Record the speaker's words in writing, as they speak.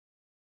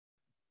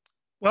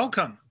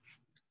Welcome.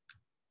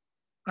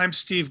 I'm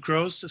Steve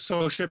Gross,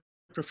 Associate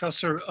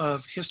Professor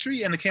of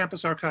History and the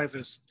Campus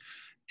Archivist.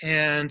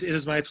 And it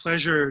is my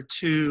pleasure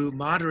to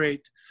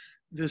moderate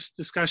this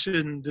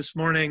discussion this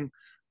morning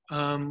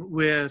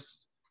with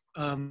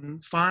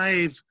 5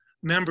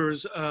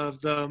 members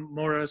of the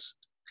Morris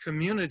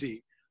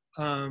community.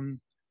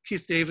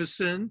 Keith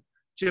Davison,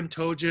 Jim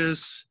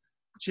Togis,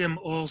 Jim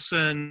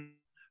Olson,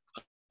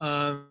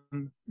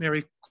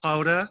 Mary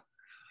Clauda.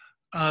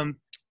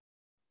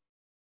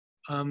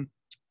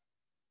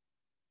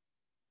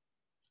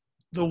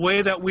 The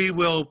way that we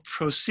will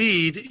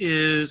proceed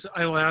is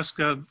I will ask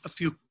a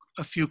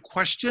few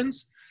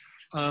questions,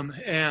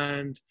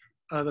 and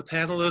the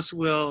panelists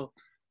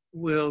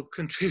will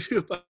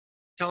contribute by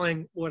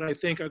telling what I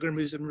think are going to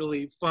be some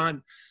really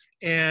fun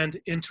and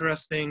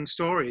interesting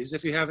stories.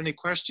 If you have any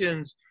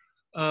questions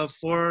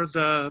for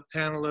the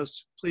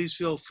panelists, please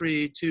feel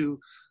free to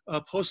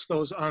post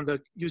those on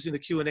using the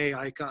Q&A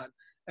icon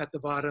at the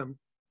bottom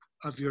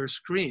of your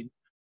screen.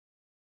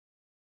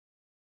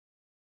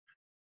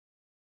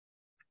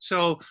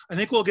 So I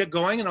think we'll get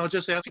going, and I'll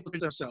just ask people to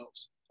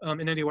themselves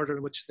in any order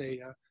in which they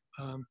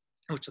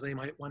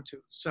might want to.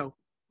 So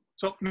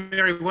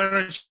Mary, why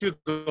don't you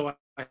go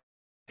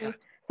ahead?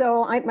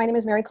 So my name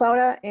is Mary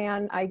Clauda,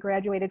 and I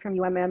graduated from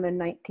UMM in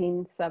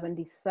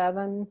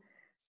 1977.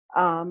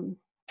 I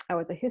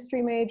was a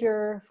history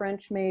major,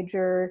 French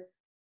major,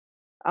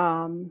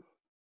 and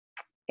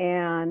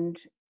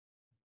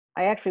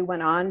I actually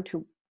went on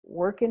to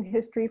work in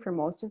history for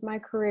most of my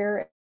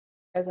career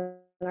as an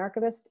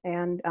archivist,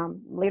 and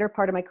later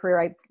part of my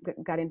career I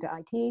got into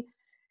IT,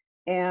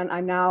 and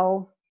I'm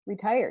now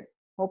retired,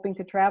 hoping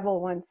to travel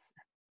once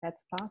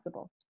that's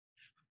possible.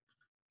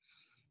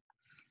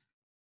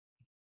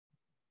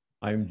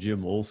 I'm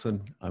Jim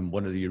Olson. I'm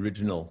one of the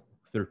original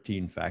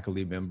 13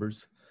 faculty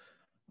members,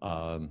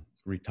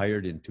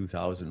 retired in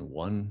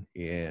 2001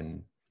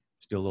 and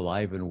still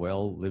alive and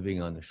well,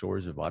 living on the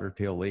shores of Otter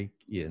Tail Lake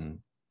in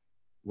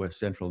west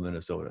central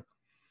Minnesota.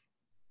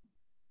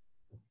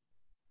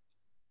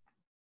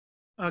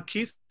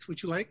 Keith,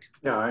 would you like?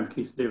 Yeah, I'm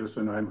Keith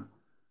Davison.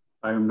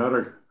 I'm not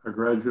a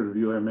graduate of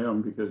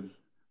UMM because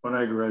when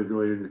I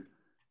graduated,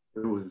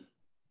 it was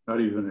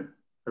not even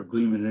a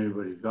gleam in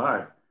anybody's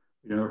eye,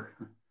 you know.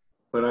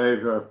 But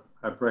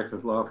I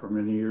practiced law for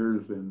many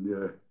years, and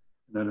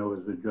then I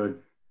was a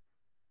judge,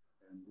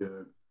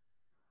 and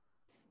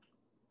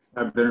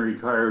I've been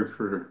retired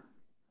for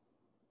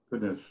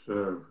goodness,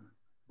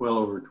 well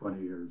over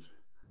 20 years.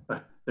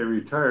 They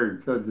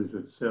retired judges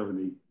at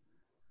 70.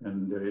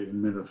 And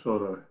in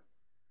Minnesota,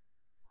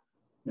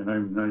 and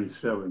I'm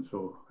 97,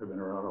 so I've been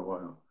around a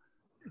while.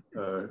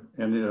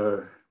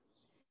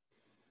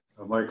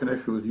 My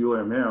connection with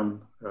UMM,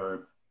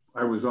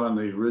 I was on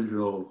the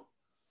original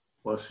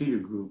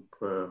Waseda group,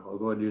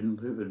 although I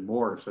didn't live in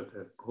Morris at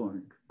that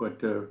point.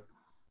 But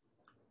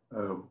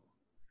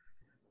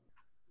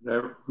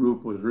that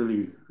group was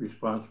really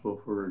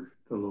responsible for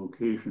the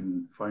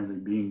location finally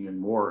being in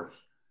Morris.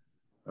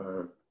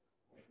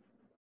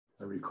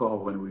 I recall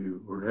when we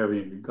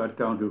got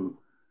down to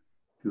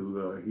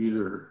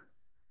either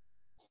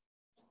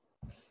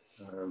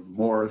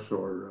Morris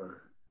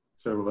or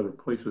several other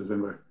places,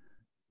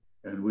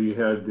 and we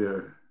had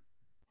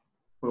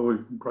we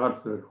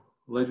brought the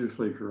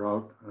legislature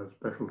out on a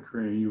special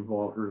train. You've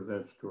all heard of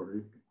that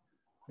story,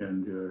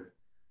 and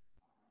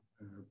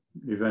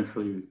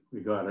eventually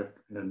we got it.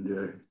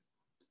 And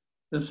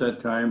since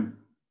that time,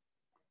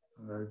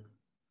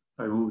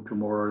 I moved to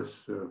Morris.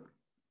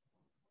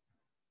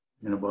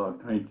 In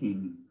about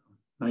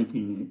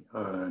 1990,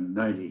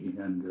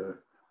 and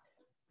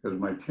because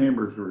my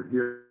chambers were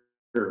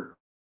here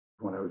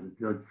when I was a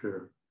judge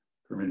for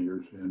many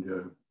years,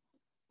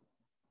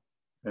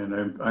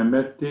 and I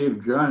met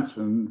Dave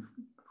Johnson,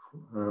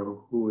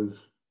 who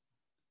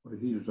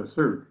he's the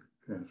 3rd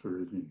chancellor,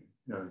 isn't he?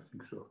 Yeah, I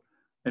think so.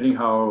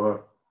 Anyhow,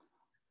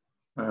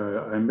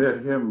 I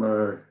met him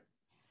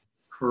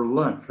for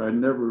lunch. I'd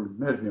never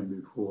met him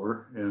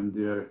before, and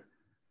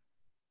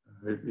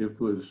it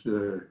was.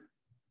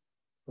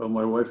 Well,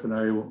 my wife and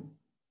I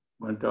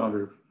went down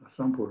to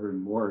somewhere in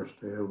Morris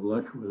to have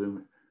lunch with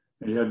him,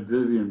 and he had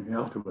Vivian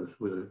Haltemus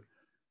with it.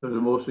 It was the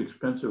most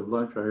expensive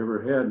lunch I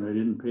ever had, and I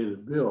didn't pay the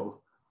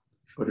bill,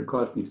 but it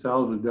cost me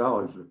 $1,000.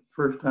 The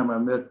first time I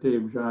met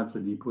Dave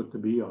Johnson, he put the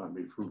B on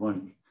me for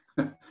money,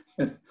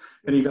 and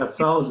he got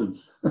thousands.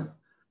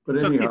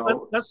 But anyhow,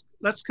 so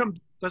let's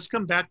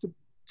come back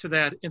to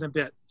that in a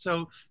bit.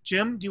 So,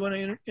 Jim, do you want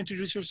to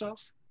introduce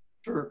yourself?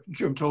 Sure.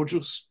 Jim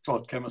Togis,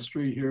 taught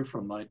chemistry here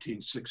from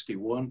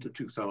 1961 to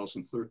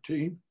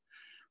 2013.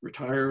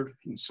 Retired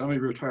in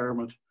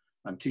semi-retirement.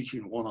 I'm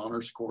teaching 1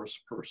 honors course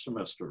per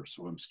semester,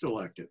 so I'm still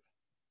active.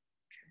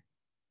 Okay.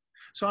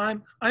 So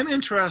I'm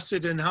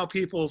interested in how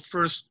people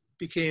first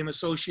became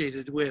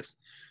associated with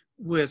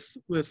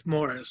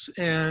Morris,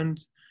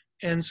 and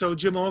so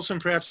Jim Olson,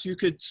 perhaps you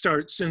could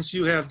start since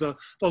you have the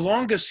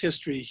longest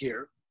history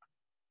here.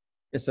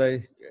 Yes,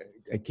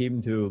 I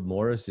came to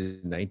Morris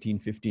in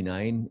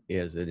 1959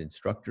 as an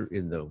instructor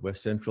in the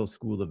West Central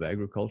School of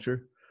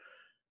Agriculture.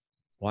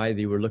 why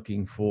they were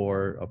looking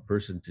for a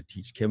person to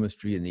teach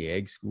chemistry in the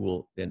ag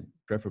school, and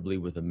preferably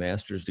with a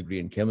master's degree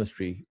in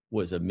chemistry,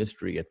 was a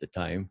mystery at the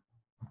time.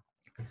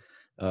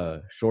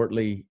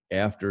 Shortly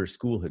after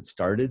school had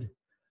started,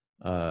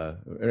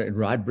 and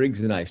Rod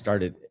Briggs and I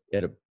started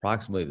at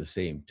approximately the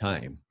same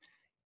time.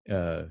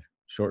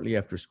 Shortly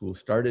after school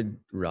started,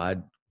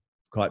 Rod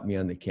caught me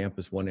on the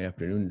campus one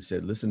afternoon and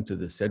said, "Listen to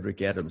the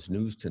Cedric Adams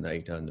News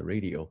tonight on the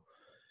radio.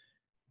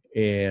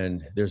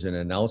 And there's an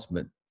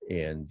announcement."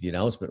 And the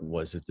announcement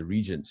was that the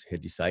Regents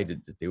had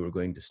decided that they were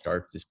going to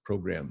start this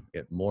program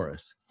at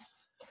Morris.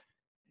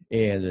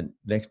 And the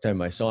next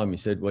time I saw him, he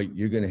said, "Well,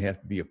 you're going to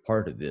have to be a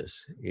part of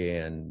this."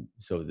 And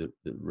so the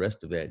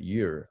rest of that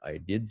year, I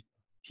did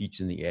teach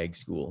in the ag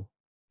school.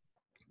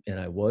 And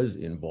I was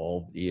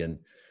involved in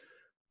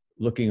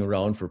looking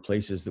around for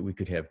places that we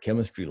could have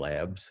chemistry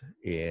labs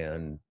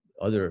and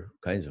other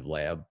kinds of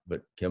lab,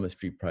 but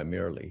chemistry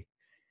primarily.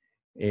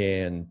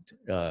 And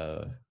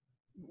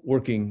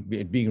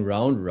being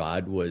around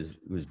Rod was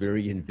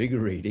very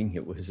invigorating.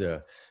 It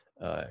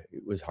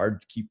was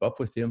hard to keep up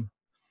with him,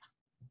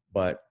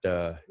 but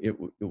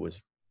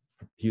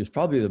he was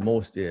probably the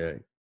most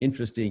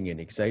interesting and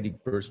exciting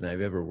person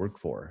I've ever worked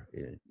for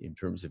in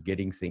terms of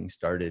getting things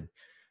started.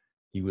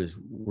 He was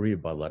worried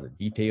about a lot of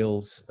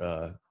details.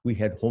 We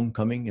had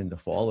homecoming in the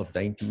fall of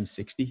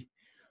 1960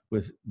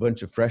 with a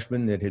bunch of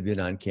freshmen that had been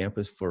on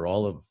campus for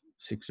all of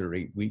 6 or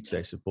 8 weeks,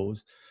 I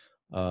suppose.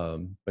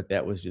 But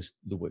that was just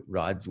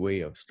Rod's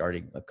way of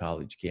starting a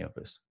college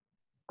campus.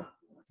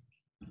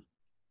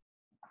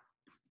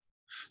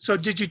 So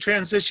did you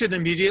transition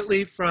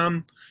immediately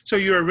so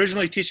you were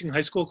originally teaching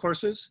high school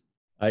courses?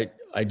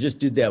 I just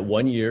did that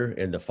 1 year,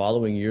 and the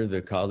following year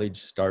the college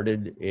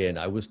started, and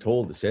I was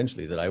told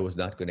essentially that I was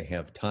not going to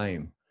have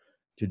time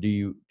to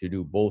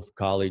do both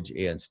college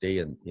and stay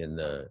in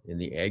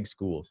the ag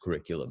school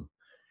curriculum.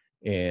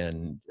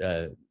 And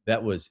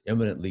that was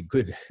eminently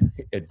good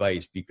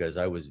advice, because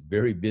I was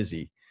very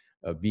busy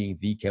being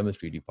the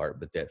chemistry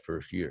department that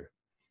first year.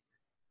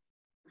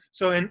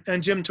 So,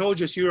 and Jim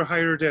told us you were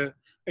hired a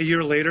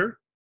year later?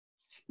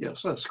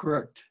 Yes, that's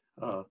correct.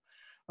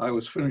 I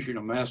was finishing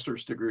a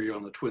master's degree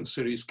on the Twin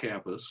Cities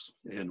campus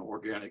in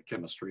organic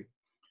chemistry.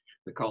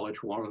 The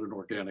college wanted an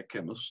organic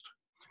chemist.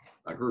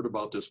 I heard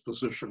about this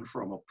position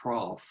from a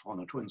prof on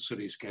the Twin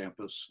Cities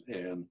campus,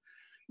 and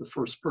the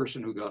first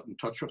person who got in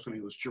touch with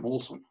me was Jim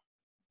Olson.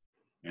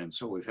 And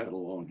so we've had a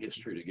long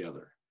history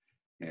together.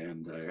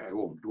 And I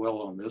won't dwell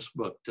on this,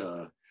 but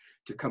to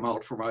come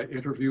out for my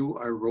interview,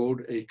 I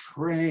rode a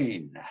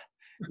train.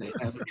 They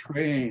had a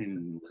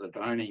train with a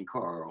dining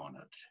car on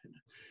it. And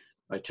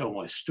I tell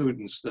my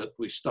students that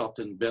we stopped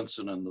in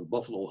Benson and the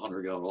buffalo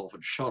hunter got off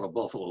and shot a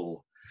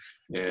buffalo,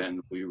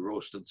 and we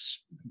roasted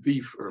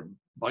beef or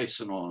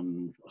bison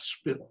on a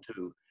spit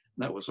too.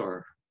 That was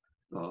our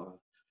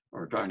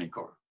dining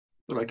car.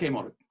 But I came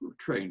on a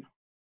train,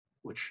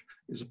 which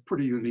is a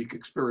pretty unique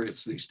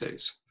experience these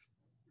days.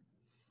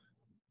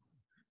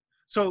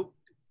 So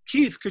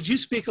Keith, could you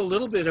speak a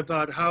little bit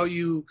about how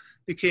you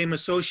became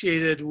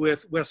associated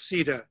with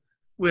WestCETA,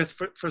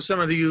 for some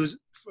of you,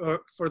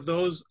 for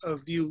those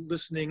of you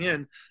listening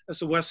in, as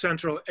the West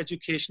Central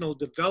Educational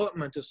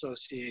Development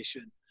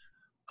Association.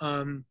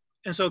 And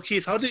so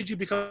Keith, how did you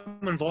become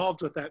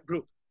involved with that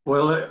group?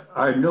 Well,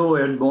 I know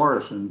Ed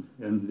Morris, and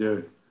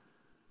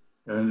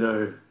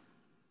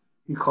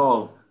he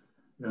called,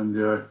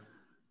 and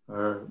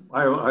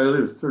I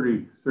live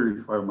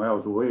 35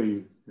 miles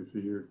away this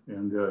year,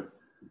 and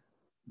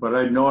but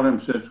I'd known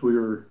him since we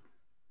were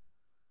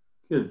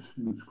kids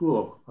in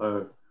school.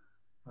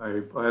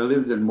 I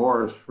lived in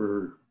Morris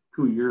for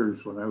 2 years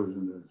when I was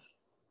in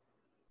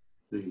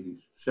the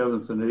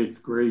 7th and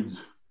 8th grades,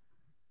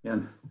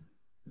 and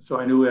so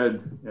I knew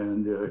Ed,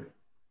 and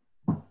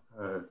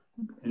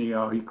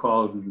anyhow he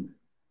called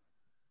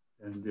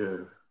and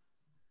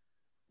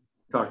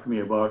talked to me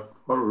about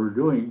what we were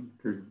doing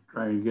to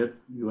try and get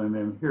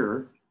UMM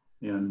here,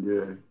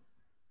 and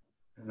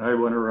I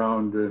went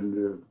around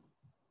and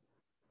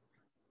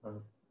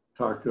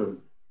talked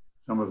to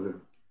some of the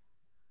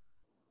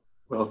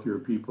wealthier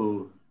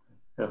people,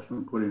 asked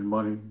them to put in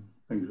money,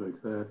 things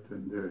like that,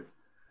 and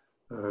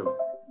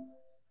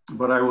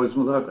but I was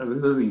not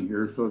living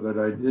here, so that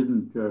I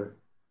didn't,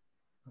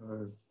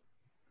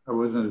 I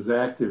wasn't as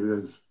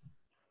active as,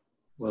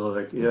 well,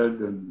 like Ed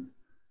and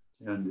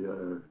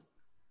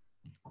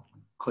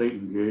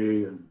Clayton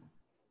Gay and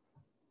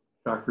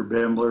Dr.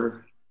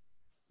 Bembler.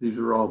 These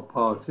are all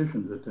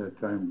politicians at that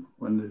time,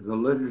 when the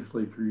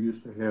legislature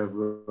used to have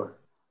a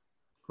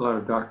lot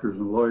of doctors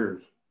and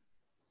lawyers.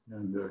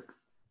 And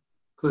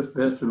Cliff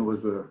Benson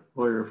was a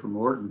lawyer from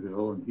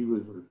Ortonville, and he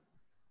was a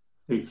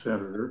state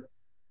senator.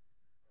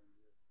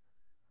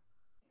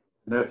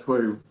 And that's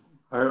why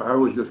I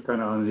was just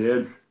kind of on the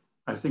edge.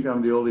 I think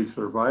I'm the only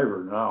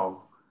survivor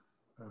now.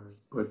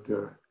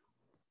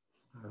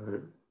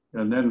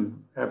 And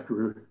then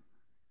after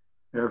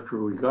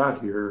we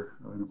got here,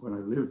 when I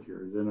lived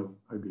here, then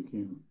I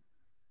became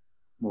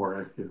more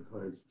active.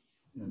 I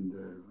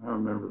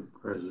remember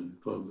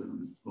President Club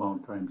and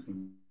long time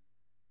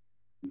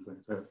things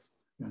like that.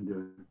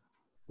 and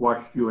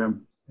watched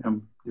UMM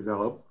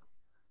develop.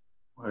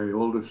 My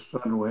oldest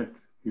son went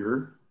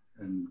here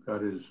and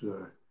got his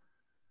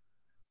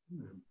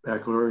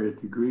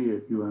baccalaureate degree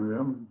at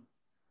UMM,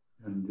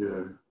 and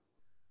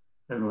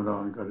then went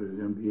on and got his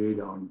MBA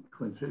down in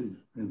Twin Cities.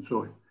 And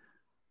so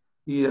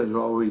he has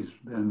always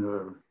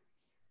been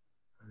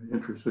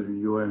interested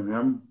in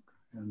UMM,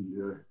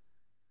 and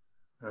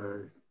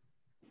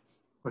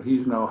but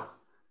he's now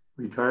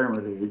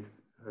retirement age.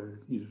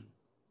 He's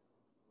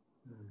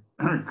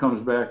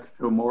comes back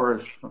to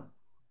Morris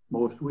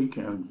most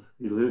weekends.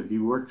 He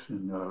works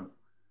in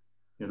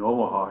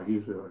Omaha.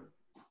 He's a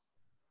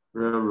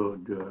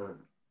railroad.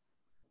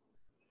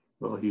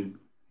 Well, he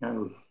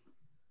handles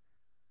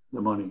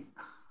the money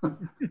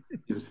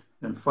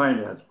and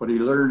finance, but he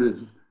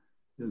learned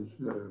his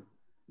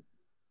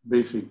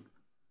basic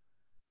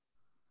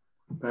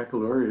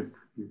baccalaureate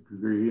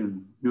degree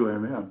in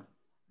UMN,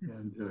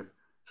 and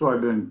so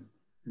I've been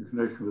in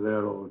connection with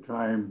that all the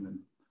time.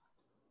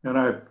 And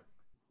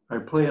I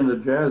play in the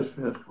Jazz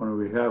Fest when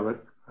we have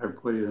it. I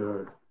play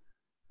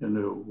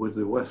with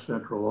the West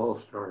Central All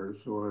Stars.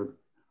 So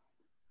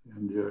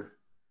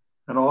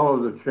and all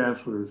of the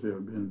chancellors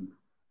have been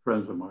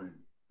friends of mine.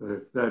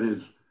 That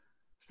is,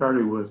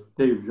 starting with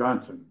Dave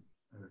Johnson.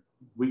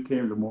 We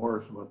came to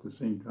Morris about the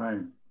same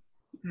time,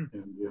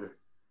 and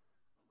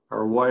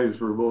our wives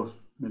were both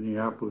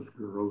Minneapolis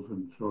girls,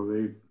 and so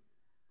they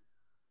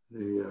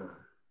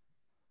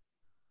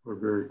were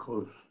very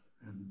close.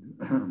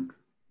 And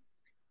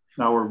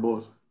now we're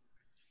both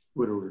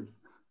widowers.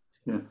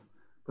 Yeah.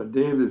 But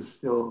Dave is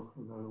still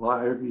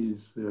alive. He's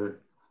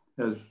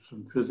has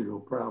some physical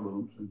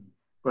problems,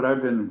 but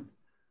I've been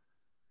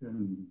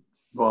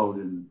involved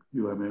in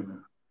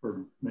UMM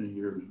for many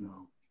years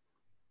now.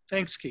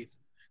 Thanks, Keith.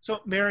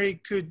 So,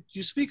 Mary, could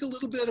you speak a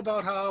little bit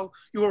about how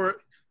you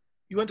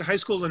went to high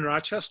school in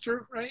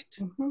Rochester, right?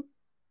 Mm-hmm.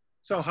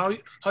 So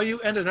how you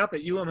ended up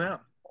at UMM?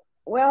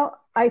 Well,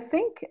 I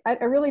think,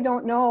 I really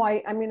don't know.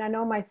 I mean, I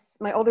know my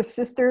older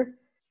sister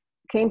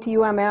came to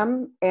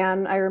UMM,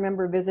 and I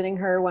remember visiting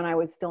her when I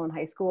was still in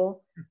high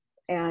school,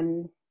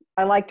 and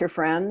I liked her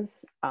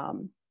friends. I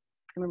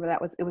remember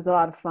it was a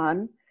lot of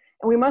fun.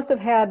 And we must have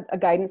had a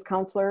guidance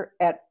counselor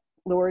at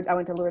Lourdes. I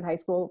went to Lourdes High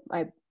School.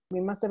 We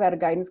must have had a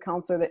guidance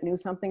counselor that knew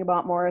something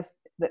about Morris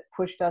that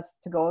pushed us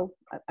to go.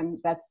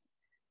 That's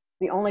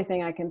the only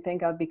thing I can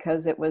think of,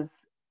 because it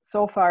was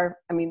so far,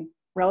 I mean,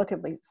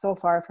 relatively so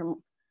far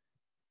from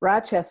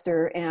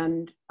Rochester.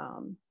 And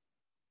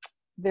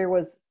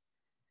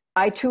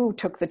I too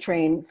took the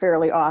train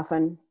fairly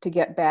often to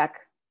get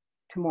back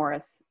to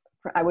Morris.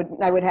 I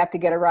would have to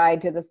get a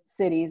ride to the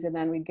cities, and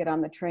then we'd get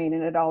on the train,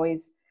 and I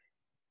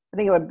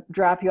think it would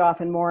drop you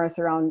off in Morris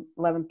around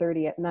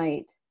 11:30 at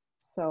night.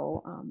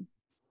 So,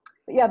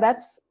 but yeah,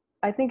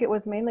 I think it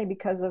was mainly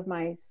because of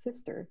my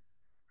sister,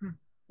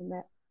 and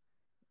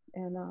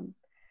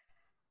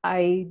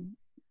I,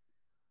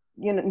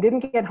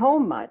 didn't get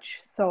home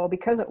much. So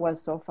because it was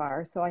so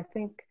far, so I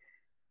think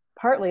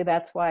partly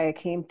that's why I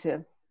came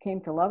to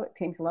love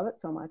it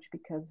so much,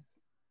 because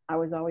I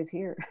was always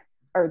here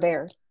or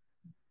there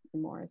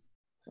in Morris.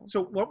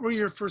 So what were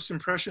your first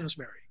impressions,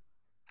 Mary?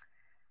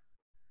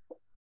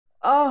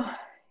 Oh,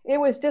 it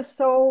was just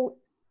so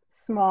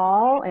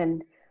small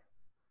and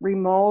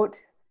remote,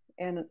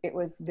 and it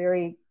was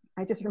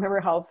I just remember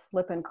how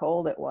flippin'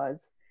 cold it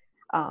was.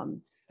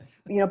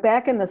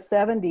 Back in the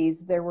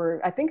 70s, they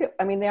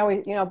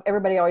always,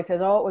 everybody always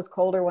says, oh, it was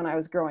colder when I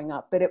was growing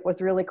up, but it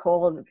was really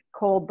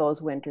cold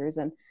those winters.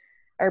 And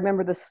I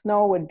remember the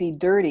snow would be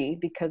dirty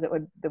because it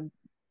would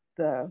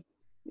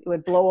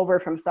blow over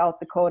from South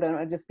Dakota, and it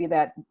would just be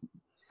that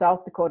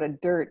South Dakota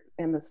dirt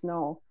in the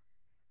snow.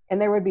 And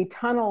there would be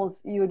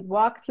tunnels. You would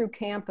walk through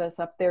campus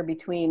up there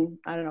between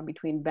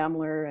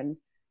Bemler and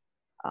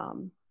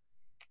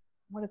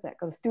what is that?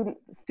 The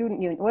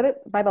student union.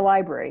 By the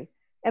library.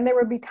 And there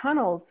would be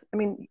tunnels. I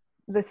mean,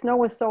 the snow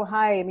was so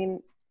high. I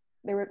mean,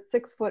 there were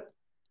 6-foot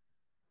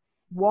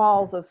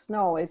walls of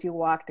snow as you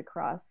walked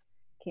across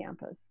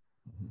campus.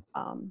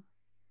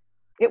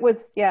 It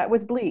was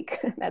bleak.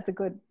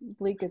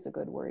 Bleak is a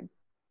good word.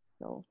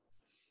 So.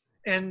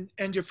 And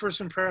your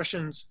first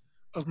impressions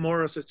of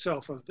Morris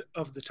itself,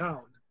 of the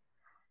town?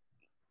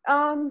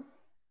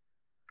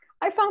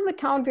 I found the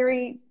town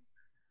very,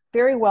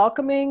 very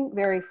welcoming,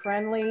 very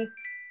friendly.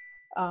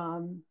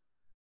 When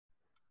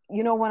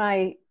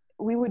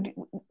we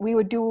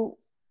would do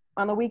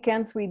on the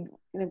weekends,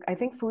 I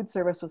think food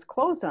service was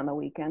closed on the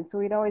weekends, so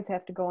we'd always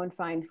have to go and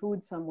find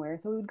food somewhere.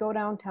 So we would go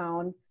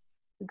downtown,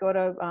 we'd go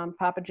to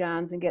Papa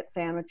John's and get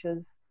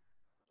sandwiches.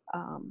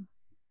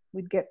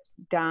 We'd go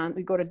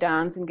to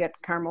Don's and get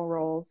caramel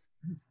rolls.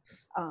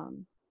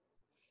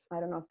 I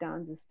don't know if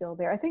Don's is still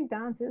there. I think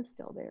Don's is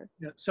still there.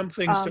 Yeah, some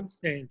things don't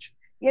change.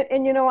 Yeah,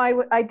 and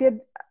I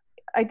did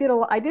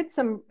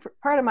some,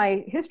 part of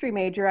my history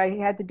major, I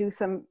had to do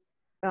some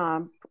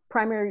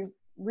primary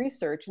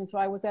research, and so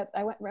I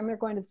remember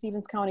going to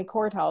Stevens County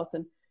Courthouse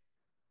and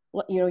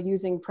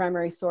using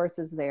primary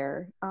sources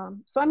there.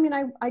 So I mean,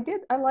 I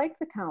liked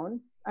the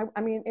town.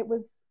 I mean, it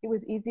was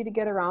easy to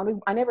get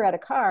around. I never had a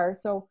car,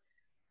 so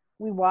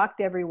we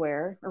walked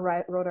everywhere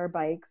or rode our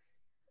bikes.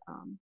 I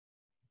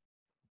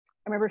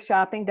remember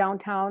shopping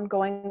downtown,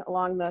 going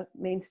along the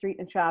main street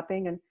and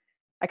shopping, and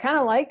I kind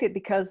of liked it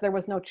because there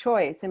was no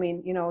choice. I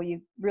mean, you know,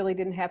 you really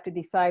didn't have to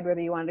decide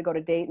whether you wanted to go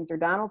to Dayton's or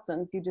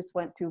Donaldson's. You just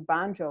went to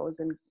Bonjo's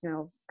and, you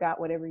know, got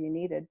whatever you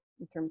needed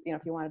in terms, you know,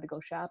 if you wanted to go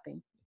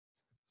shopping.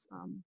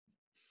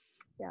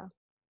 Yeah,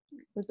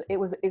 it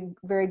was a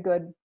very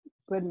good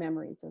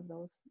memories of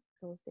those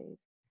days.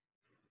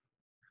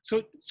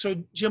 So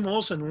Jim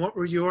Olson, what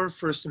were your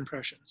first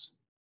impressions?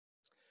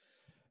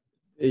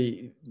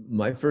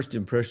 My first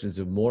impressions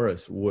of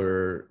Morris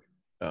were,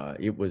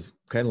 it was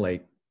kind of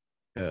like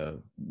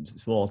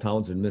small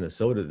towns in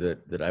Minnesota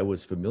that I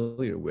was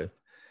familiar with,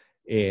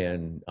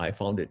 and I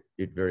found it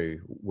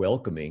very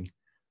welcoming.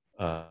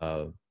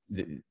 The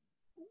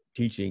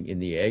teaching in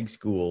the ag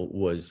school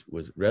was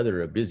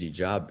rather a busy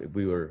job.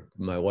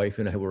 My wife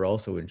and I were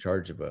also in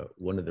charge of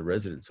one of the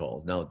residence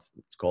halls. Now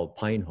it's called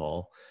Pine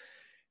Hall.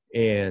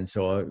 And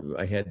so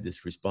I had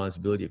this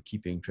responsibility of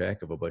keeping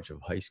track of a bunch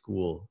of high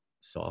school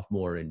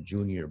sophomore and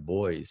junior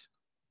boys,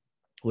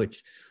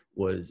 which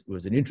was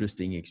an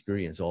interesting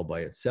experience all by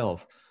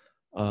itself.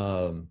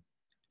 And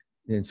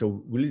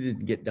so we really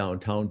didn't get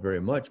downtown very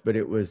much, but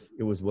it was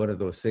one of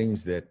those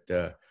things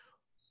that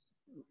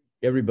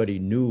everybody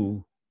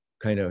knew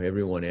kind of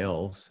everyone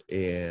else.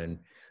 And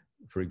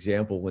for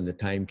example, when the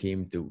time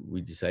came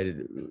we decided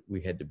that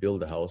we had to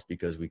build a house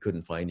because we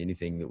couldn't find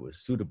anything that was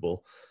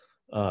suitable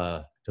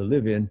to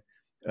live in.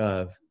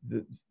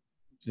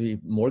 The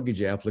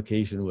mortgage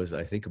application was,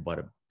 I think, about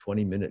a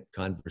 20-minute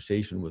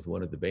conversation with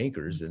one of the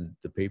bankers, and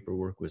the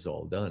paperwork was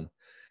all done.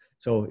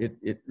 So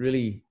it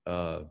really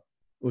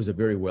was a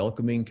very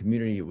welcoming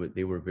community.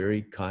 They were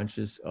very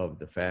conscious of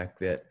the fact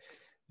that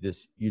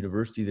this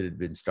university that had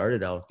been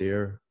started out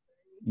there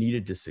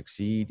needed to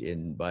succeed,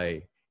 and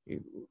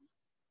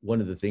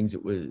one of the things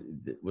that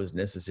was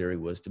necessary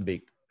was to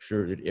make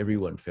sure that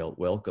everyone felt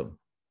welcome.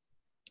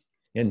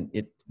 And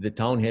the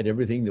town had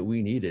everything that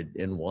we needed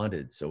and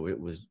wanted, so it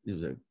was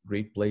a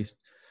great place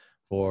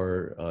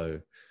for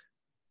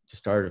to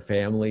start a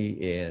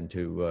family and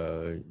to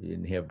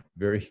and have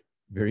very,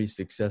 very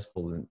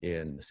successful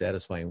and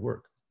satisfying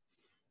work.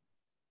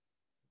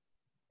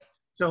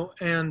 So,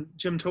 and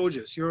Jim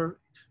Toges, your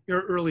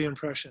early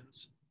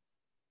impressions.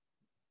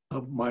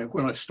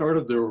 When I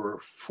started, there were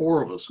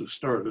 4 of us who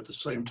started at the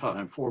same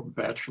time, 4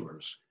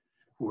 bachelors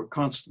who were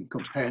constant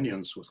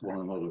companions with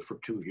one another for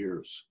 2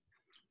 years.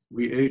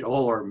 We ate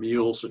all our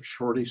meals at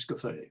Shorty's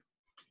Cafe,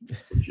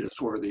 which is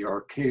where the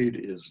arcade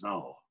is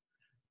now.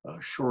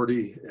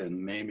 Shorty and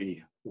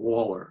Mamie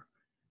Waller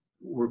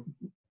were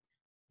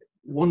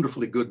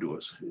wonderfully good to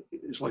us.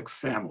 It's like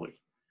family.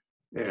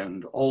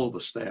 And all of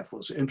the staff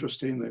was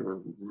interesting. They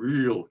were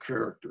real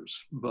characters,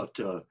 but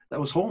that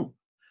was home.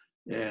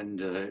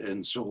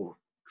 And so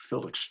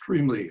felt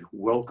extremely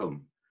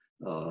welcome.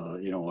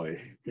 You know, I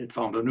had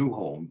found a new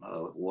home,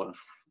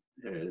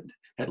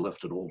 had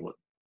left an old one.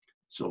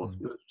 So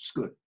it's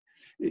good.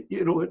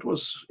 You know, it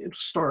was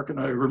stark. And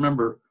I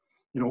remember,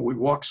 you know, we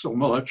walked so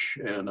much,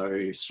 and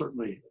I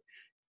certainly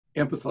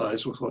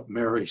empathize with what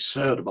Mary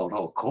said about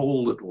how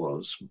cold it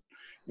was.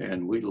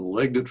 And we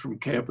legged it from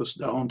campus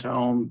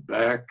downtown,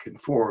 back and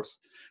forth,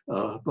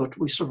 but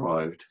we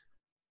survived.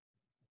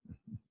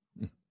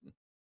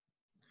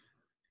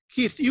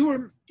 Keith,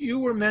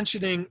 you were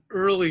mentioning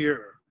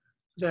earlier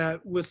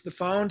that with the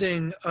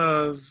founding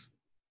of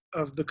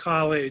the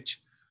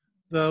college,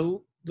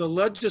 the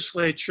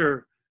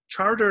legislature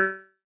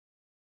chartered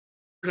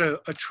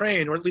a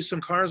train, or at least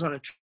some cars on a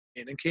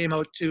train, and came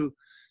out to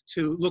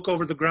look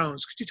over the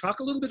grounds. Could you talk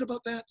a little bit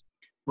about that?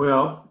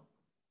 Well,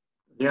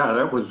 yeah,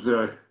 that was.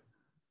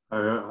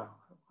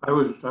 I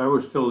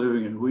was still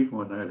living in Wheaton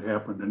when that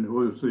happened, and it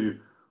was the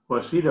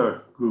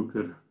Waseda group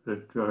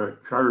that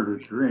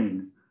chartered a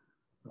train.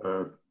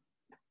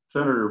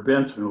 Senator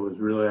Benson was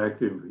really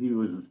active. He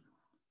was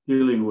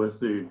dealing with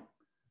the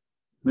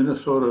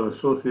Minnesota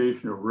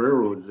Association of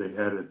Railroads they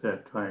had at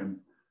that time,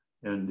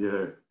 and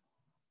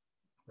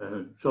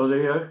so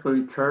they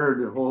actually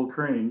chartered the whole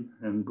train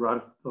and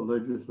brought the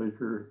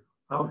legislature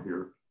out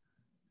here,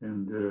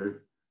 and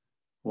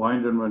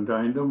wined them and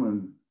dined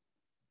them,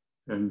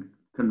 and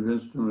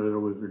convinced them that it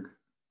was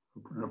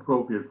an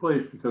appropriate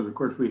place, because of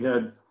course we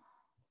had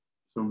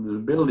some of the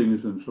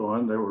buildings and so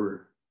on that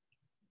were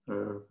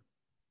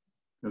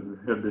that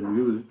had been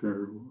used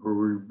or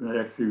were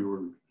actually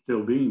were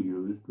still being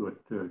used,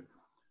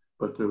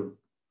 but the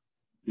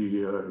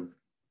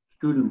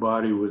student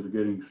body was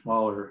getting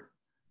smaller,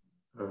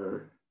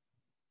 and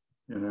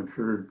I'm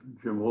sure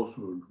Jim also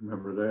would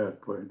remember that.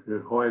 But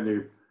why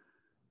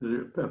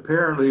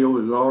apparently it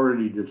was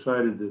already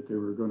decided that they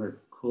were going to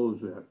close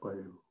that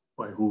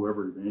by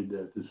whoever made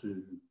that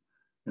decision,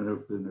 and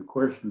the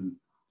question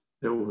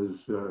that was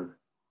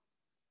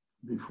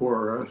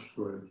before us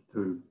was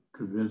to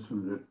convince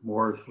them that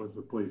Morris was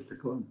the place to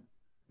come,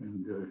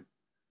 and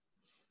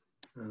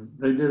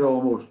they did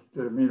almost.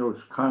 I mean, it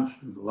was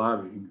constant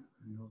lobbying,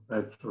 you know,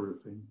 that sort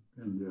of thing,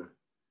 and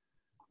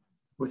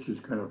which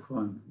is kind of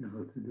fun, you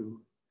know, to do.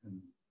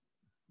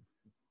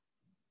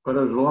 But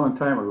it was a long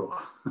time ago.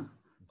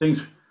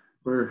 Things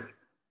were,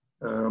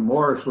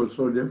 Morris was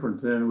so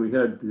different then. We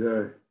had,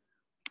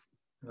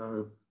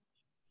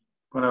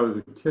 when I was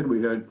a kid,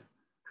 we had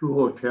 2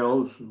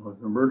 hotels,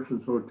 the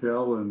Merchants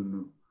Hotel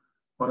and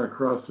one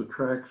across the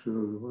tracks,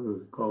 what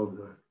was it called,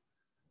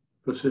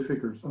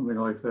 Pacific or something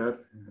like that.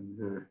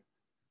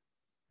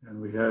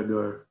 And we had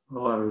a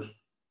lot of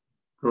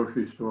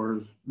grocery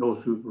stores,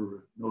 no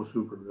super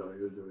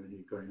values of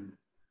any kind.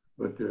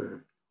 But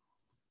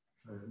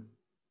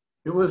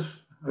it was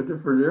a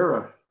different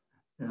era,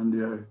 and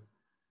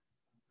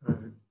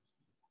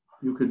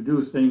you could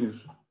do things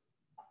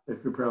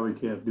that you probably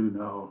can't do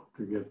now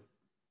to get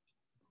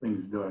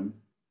things done.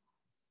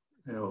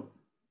 You know,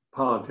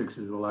 politics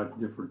is a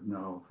lot different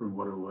now from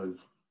what it was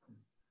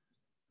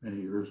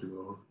many years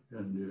ago,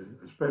 and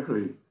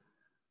especially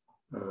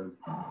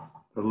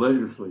the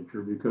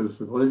legislature, because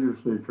the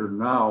legislature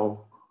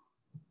now,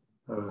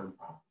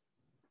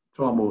 it's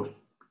almost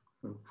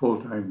a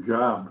full-time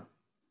job.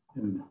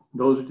 In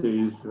those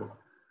days,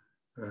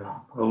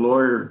 a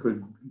lawyer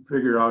could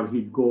figure out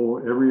he'd go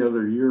every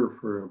other year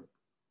for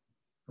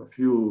a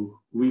few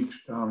weeks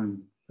down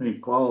in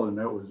St. Paul, and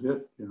that was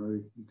it. You know,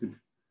 you could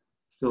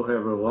still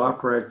have a law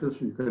practice.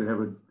 You could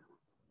have a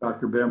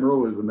Dr. Bemro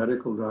was a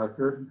medical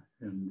doctor,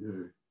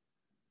 and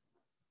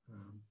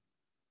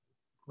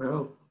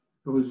well,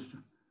 it was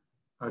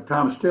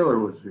Tom Stiller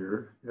was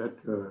here.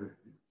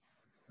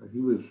 He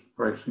was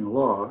practicing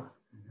law,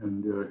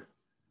 and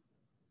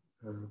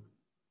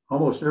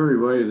almost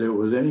everybody that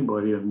was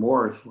anybody in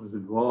Morris was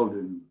involved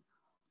in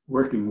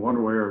working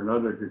one way or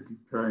another to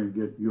try and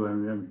get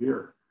UMM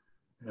here,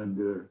 and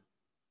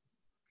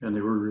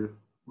they were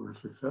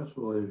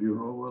successful, as you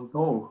know well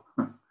know.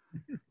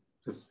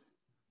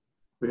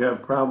 We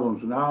have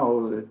problems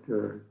now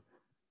that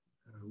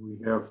we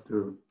have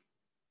to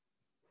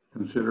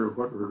consider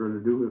what we're going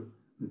to do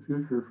in the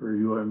future for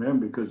UMM,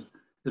 because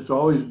it's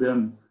always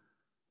been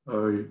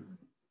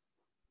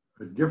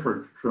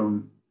different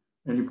from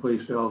any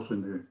place else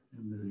in the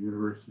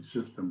university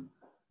system,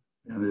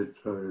 and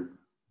it's you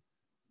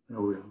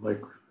know,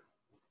 like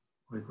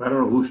I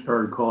don't know who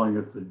started calling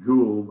it the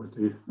jewel, but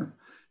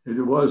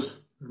it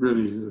was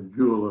really the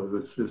jewel of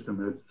the system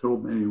in so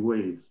many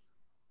ways.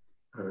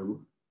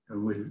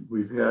 And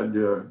we've had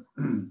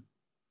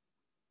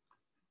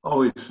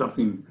always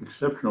something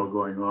exceptional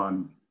going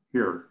on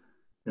here,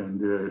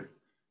 and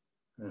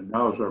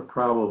now our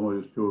problem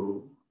is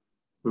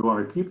we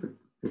want to keep it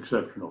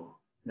exceptional,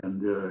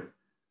 and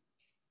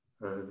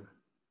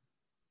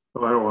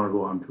so I don't want to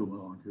go on too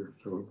long here.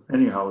 So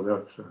anyhow,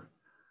 that's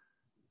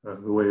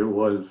the way it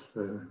was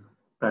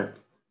back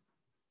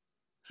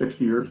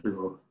 60 years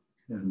ago,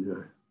 and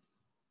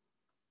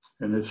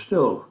it's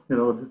still, you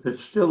know,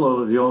 it's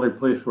still the only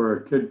place where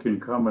a kid can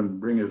come and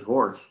bring his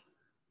horse,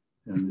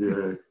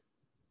 and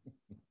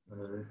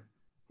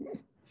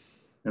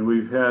and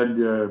we've had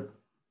a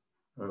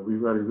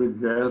good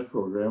jazz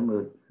program,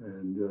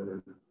 and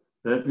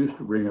that used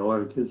to bring a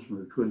lot of kids from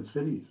the Twin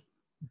Cities.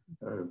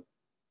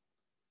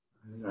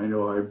 I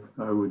know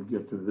I would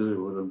get to visit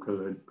with them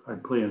because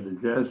I'd play in the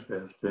Jazz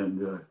Fest,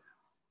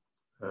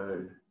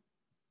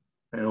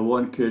 and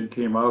one kid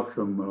came out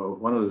from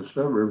one of the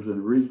suburbs, and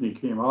the reason he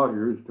came out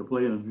here is to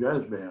play in a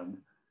jazz band.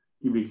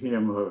 He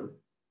became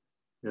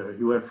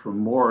he went from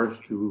Morris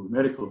to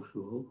medical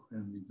school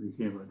and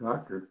became a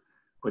doctor,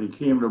 but he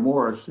came to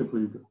Morris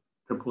simply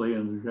to play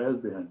in the jazz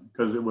band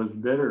because it was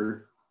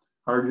better.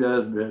 Our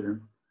jazz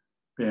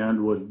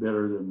band was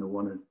better than the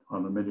one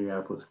on the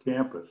Minneapolis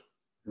campus.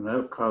 And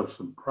that caused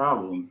some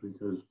problems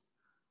because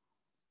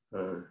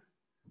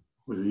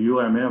with the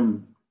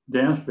UMM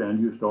dance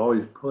band used to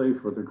always play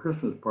for the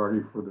Christmas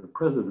party for the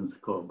President's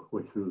Club,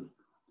 which was,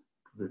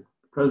 the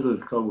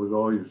President's Club was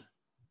always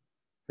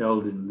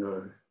held in,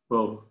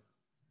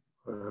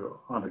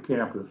 on the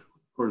campus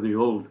where the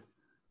old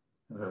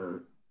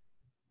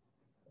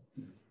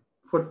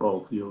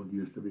football field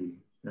used to be.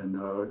 And,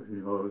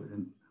 you know,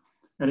 and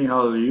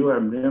anyhow, the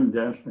UMM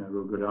dance band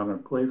would go down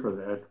and play for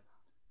that.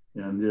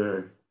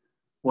 And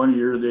one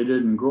year they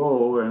didn't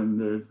go, and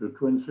the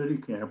Twin City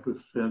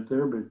campus sent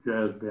their big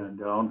jazz band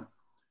down,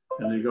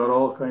 and they got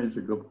all kinds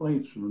of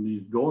complaints from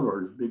these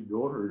donors, big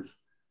donors,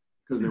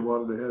 because they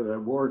wanted to have that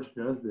Morris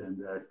jazz band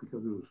back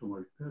because it was so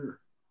much better.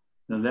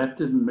 And that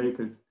didn't make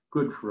it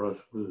good for us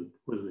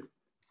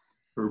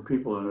for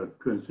people on a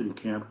Twin City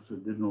campus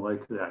that didn't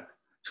like that.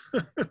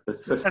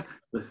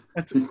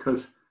 That's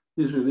because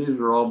these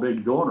are all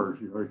big donors,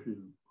 you know, the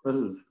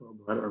President's Club.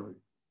 I don't know,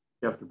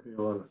 you have to pay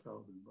a lot of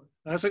thousands.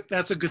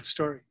 That's a good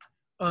story.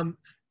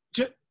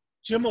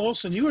 Jim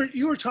Olson,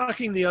 you were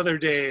talking the other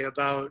day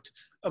about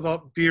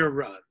beer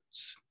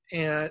runs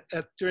and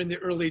during the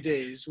early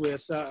days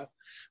with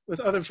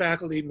other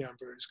faculty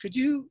members. Could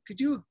you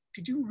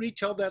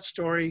retell that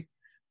story?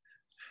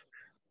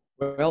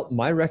 Well,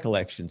 my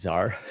recollections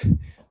are,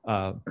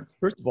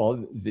 first of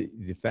all,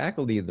 the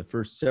faculty in the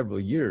first several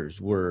years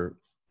were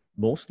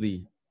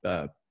mostly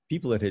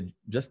people that had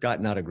just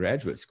gotten out of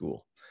graduate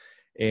school.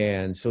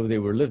 And so they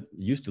were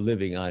used to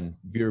living on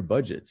beer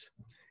budgets.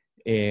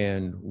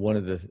 And one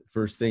of the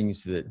first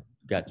things that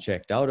got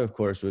checked out, of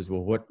course, was,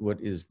 well,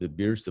 what is the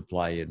beer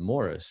supply in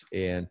Morris?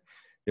 And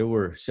there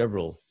were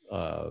several,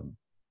 the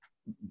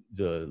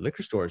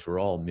liquor stores were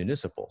all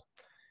municipal.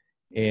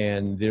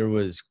 And there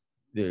was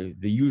the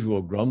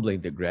usual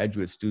grumbling that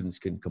graduate students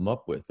can come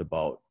up with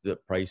about the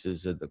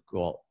prices and the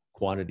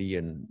quantity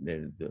and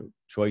the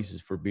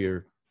choices for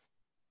beer.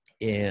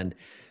 And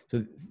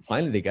so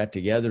finally they got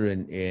together,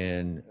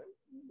 and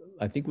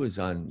I think it was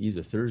on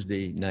either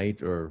Thursday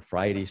night or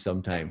Friday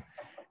sometime,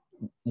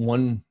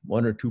 one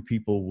or two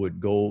people would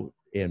go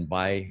and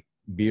buy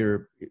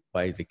beer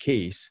by the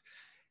case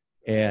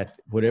at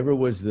whatever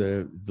was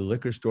the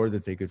liquor store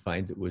that they could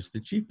find that was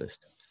the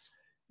cheapest.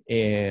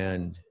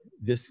 And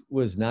this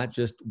was not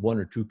just 1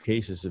 or 2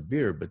 cases of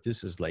beer, but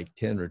this is like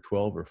 10 or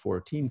 12 or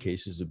 14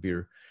 cases of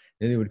beer.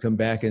 And they would come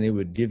back and they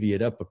would divvy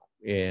it up,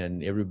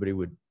 and everybody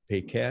would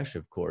pay cash,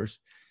 of course.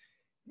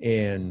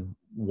 And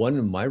one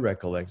of my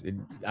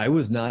recollections, I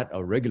was not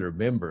a regular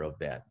member of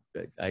that.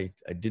 I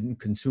didn't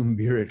consume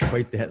beer at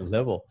quite that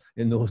level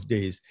in those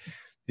days.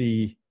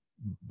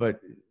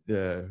 But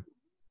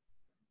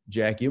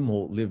Jack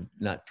Imholt lived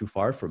not too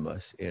far from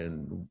us.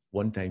 And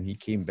one time he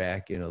came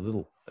back in a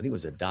little, I think it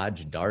was a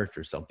Dodge Dart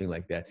or something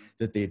like that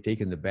they had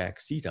taken the back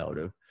seat out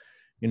of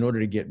in order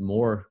to get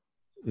more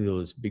of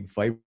those big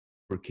fiber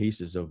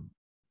cases of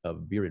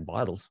beer in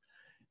bottles.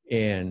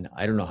 And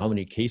I don't know how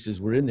many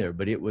cases were in there,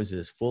 but it was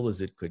as full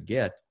as it could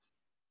get.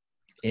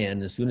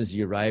 And as soon as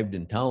he arrived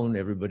in town,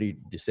 everybody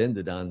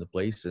descended on the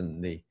place,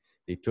 and they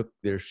took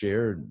their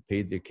share and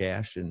paid their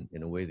cash, and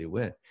away they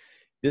went.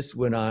 This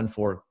went on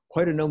for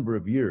quite a number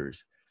of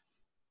years.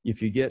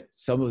 If you get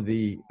some of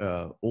the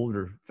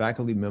older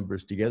faculty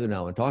members together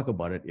now and talk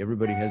about it,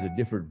 everybody has a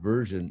different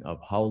version of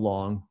how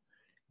long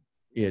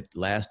it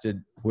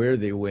lasted, where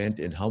they went,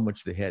 and how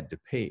much they had to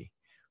pay.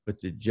 But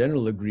the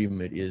general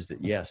agreement is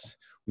that, yes,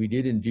 we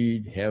did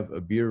indeed have a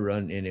beer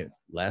run, and it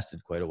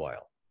lasted quite a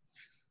while.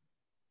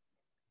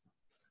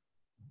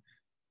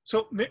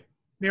 So,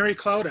 Mary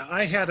Claudia,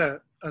 I had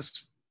a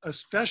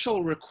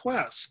special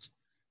request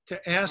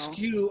to ask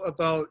you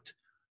about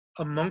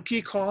a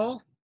monkey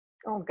call.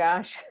 Oh,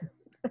 gosh.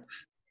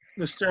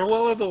 The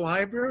stairwell of the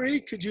library.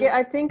 Could you? Yeah,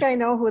 I think I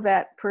know who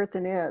that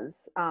person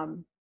is.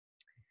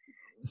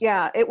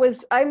 Yeah, it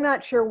was, I'm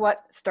not sure what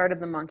started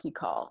the monkey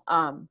call.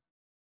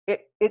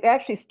 It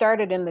actually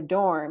started in the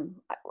dorm.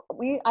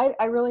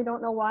 I really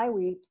don't know why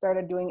we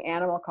started doing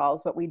animal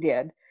calls, but we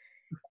did.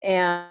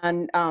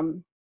 And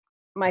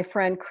my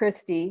friend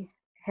Christy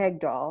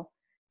Hegdahl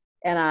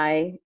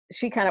and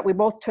we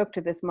both took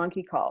to this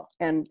monkey call.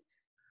 And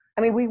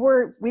I mean, we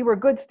were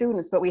good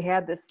students, but we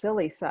had this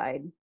silly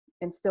side,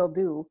 and still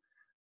do.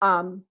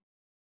 So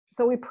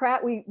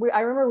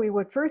I remember we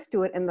would first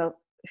do it in the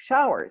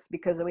showers,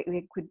 because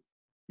we could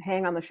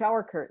hang on the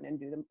shower curtain and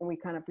do them, and we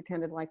kind of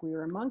pretended like we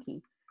were a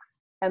monkey.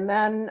 And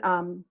then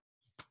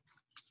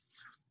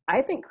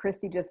I think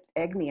Christy just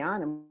egged me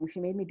on, and she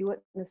made me do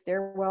it in the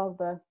stairwell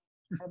of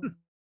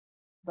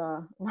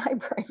the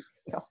library.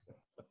 So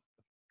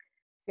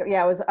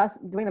yeah, it was us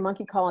doing the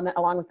monkey call, and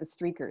along with the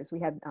streakers. We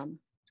had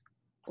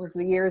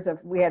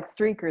we had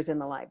streakers in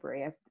the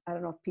library. I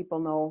don't know if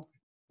people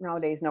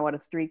nowadays know what a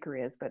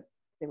streaker is, but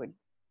they would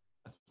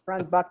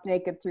run buck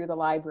naked through the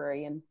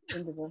library and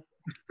into the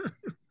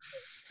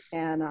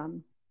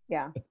and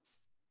yeah.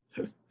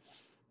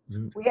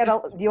 We had.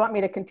 Do you want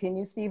me to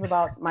continue, Steve,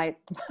 about my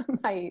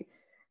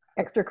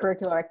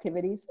extracurricular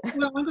activities?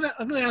 Well,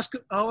 I'm gonna ask.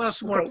 I'll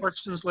ask more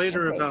questions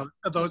later about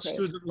Okay.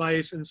 student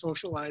life and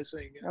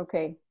socializing.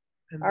 Okay.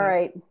 And All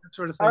right. that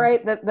sort of thing. All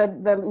right.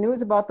 The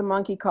news about the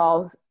monkey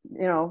calls.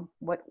 You know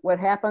what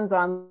happens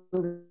on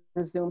the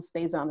Zoom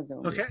stays on the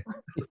Zoom. Okay.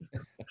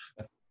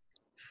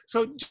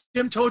 So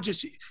Jim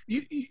Tojas,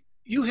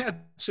 you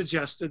had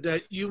suggested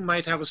that you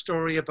might have a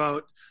story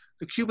about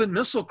the Cuban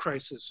Missile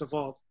Crisis of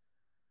all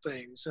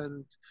things,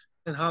 and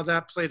how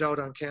that played out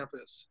on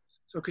campus.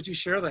 So could you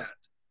share that?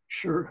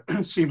 Sure.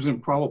 It seems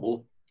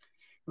improbable,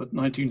 but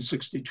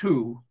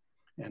 1962,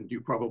 and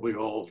you probably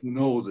all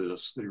know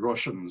this, the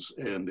Russians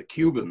and the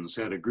Cubans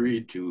had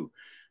agreed to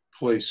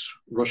place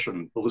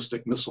Russian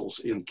ballistic missiles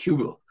in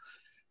Cuba.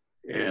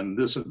 And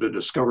this had been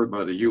discovered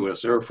by the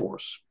US Air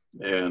Force.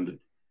 And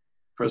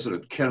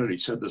President Kennedy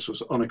said this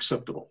was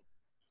unacceptable.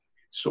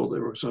 So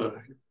there was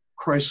a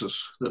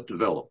crisis that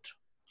developed.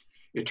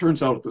 It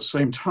turns out at the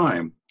same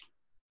time,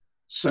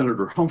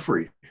 Senator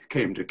Humphrey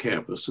came to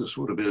campus. This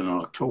would have been in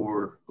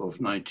October of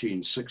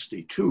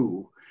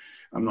 1962.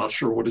 I'm not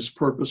sure what his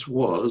purpose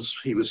was.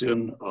 He was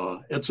in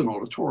Edson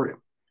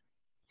Auditorium.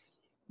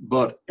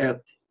 But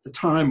at the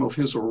time of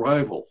his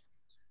arrival,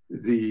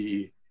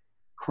 the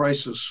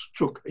crisis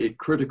took a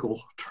critical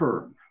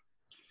turn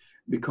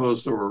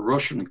because there were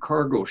Russian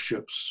cargo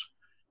ships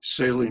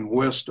sailing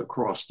west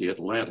across the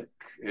Atlantic,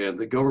 and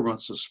the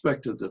government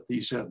suspected that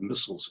these had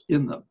missiles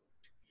in them.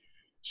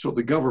 So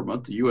the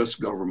government, the US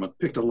government,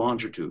 picked a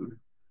longitude,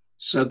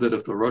 said that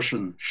if the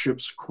Russian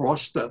ships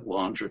crossed that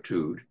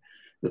longitude,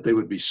 that they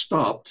would be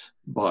stopped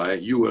by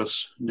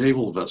US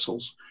naval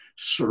vessels,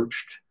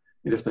 searched,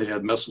 and if they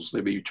had missiles,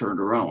 they'd be turned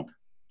around.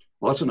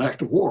 Well, that's an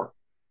act of war.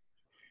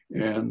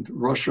 And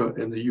Russia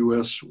and the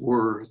US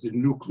were the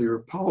nuclear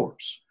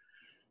powers.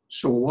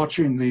 So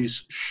watching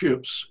these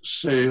ships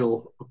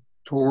sail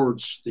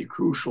towards the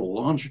crucial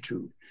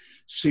longitude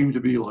seemed to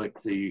be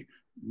like the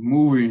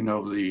moving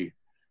of the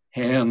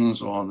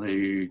hands on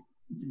the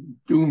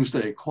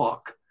doomsday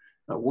clock.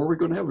 Were we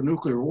going to have a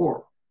nuclear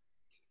war?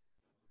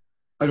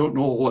 I don't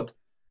know what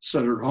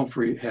Senator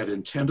Humphrey had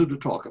intended to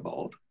talk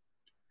about,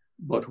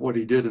 but what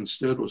he did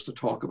instead was to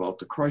talk about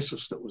the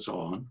crisis that was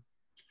on.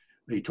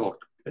 He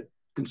talked at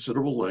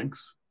considerable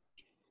length.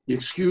 He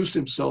excused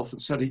himself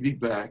and said he'd be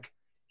back.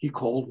 He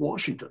called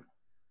Washington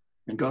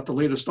and got the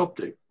latest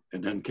update,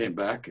 and then came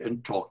back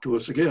and talked to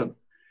us again.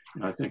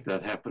 And I think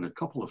that happened a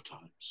couple of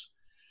times.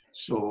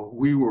 So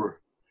we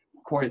were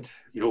quite,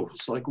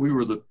 it's like we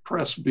were the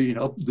press being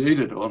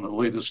updated on the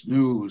latest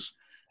news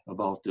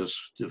about this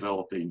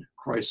developing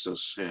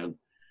crisis and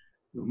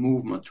the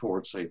movement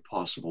towards a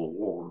possible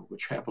war,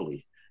 which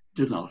happily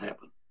did not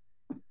happen.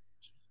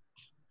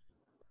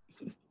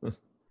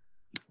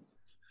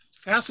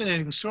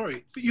 Fascinating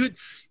story. But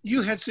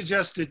you had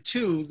suggested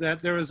too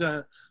that there was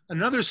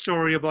another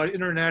story about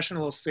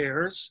international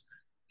affairs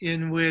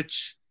in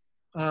which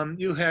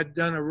you had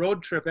done a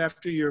road trip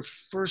after your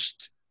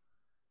first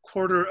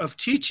quarter of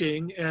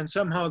teaching, and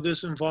somehow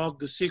this involved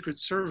the Secret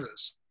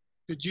Service.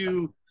 Could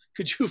you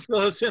fill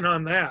us in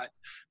on that?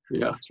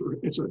 Yeah,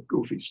 it's a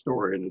goofy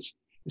story, and it's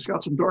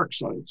got some dark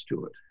sides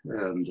to it,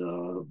 and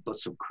but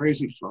some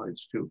crazy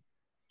sides too.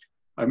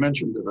 I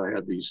mentioned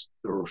that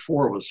there were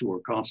four of us who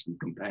were constant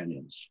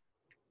companions.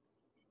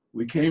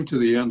 We came to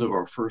the end of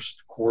our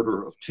first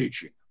quarter of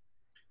teaching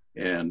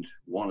and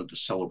wanted to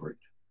celebrate.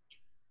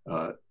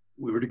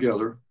 We were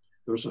together.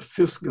 There was a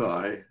fifth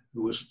guy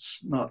who was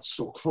not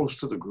so close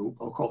to the group.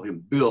 I'll call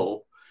him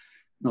Bill,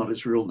 not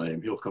his real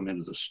name. He'll come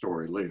into the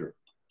story later.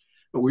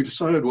 But we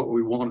decided what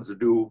we wanted to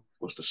do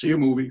was to see a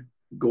movie,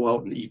 go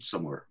out and eat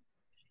somewhere.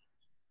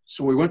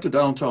 So we went to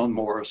downtown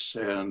Morris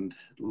and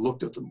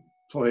looked at the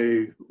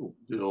play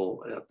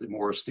bill at the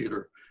Morris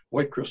Theater.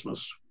 White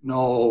Christmas.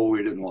 No,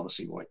 we didn't want to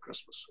see White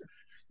Christmas.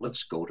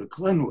 Let's go to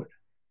Glenwood.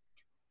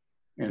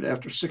 And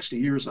after 60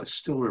 years, I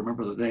still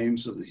remember the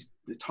names of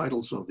the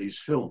titles of these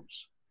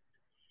films.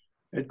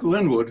 At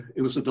Glenwood,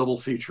 it was a double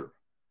feature,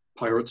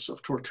 Pirates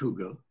of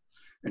Tortuga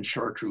and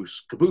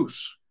Chartreuse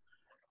Caboose.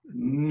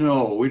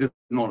 No, we didn't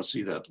want to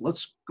see that.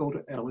 Let's go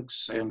to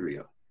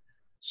Alexandria.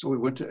 So we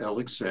went to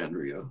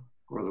Alexandria,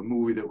 where the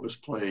movie that was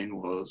playing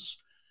was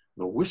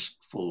The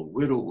Wistful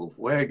Widow of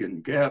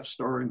Wagon Gap,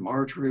 starring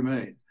Marjorie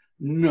Main.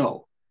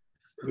 No,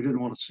 we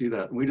didn't want to see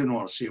that. We didn't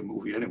want to see a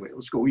movie anyway.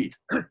 Let's go eat.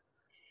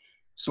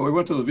 So we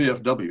went to the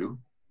VFW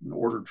and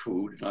ordered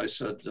food. And I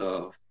said,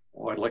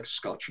 I'd like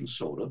scotch and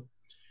soda.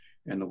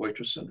 And the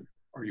waitress said,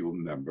 are you a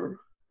member?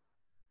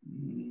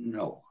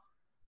 No.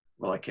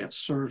 Well, I can't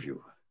serve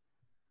you.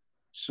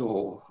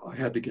 So I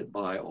had to get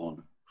by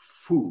on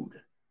food.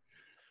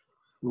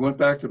 We went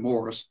back to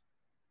Morris.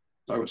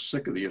 I was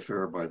sick of the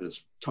affair by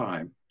this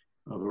time.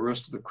 The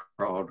rest of the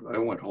crowd, I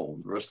went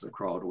home. The rest of the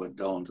crowd went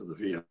down to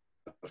the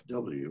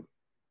VFW.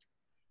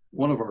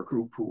 One of our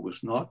group, who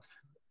was not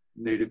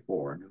native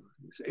born,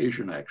 he was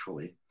Asian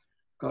actually,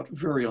 got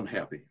very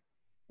unhappy.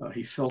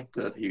 He felt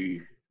that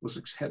he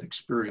had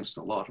experienced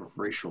a lot of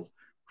racial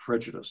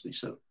prejudice. He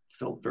said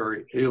felt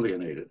very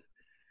alienated,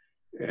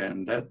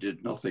 and that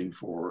did nothing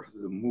for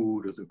the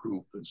mood of the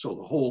group. And so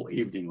the whole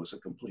evening was a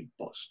complete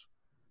bust.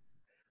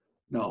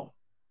 Now,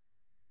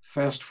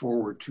 fast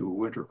forward to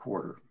winter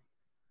quarter.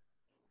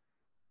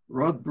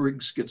 Rod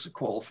Briggs gets a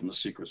call from the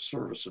Secret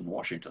Service in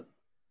Washington.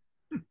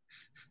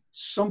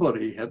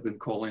 Somebody had been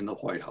calling the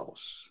White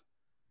House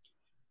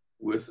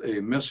with a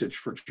message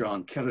for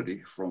John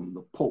Kennedy from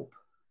the Pope.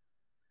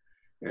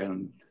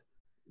 And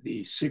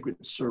the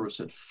Secret Service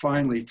had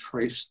finally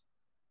traced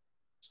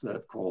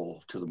that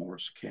call to the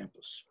Morris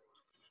campus.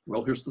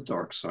 Well, here's the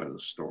dark side of the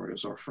story,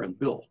 is our friend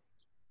Bill,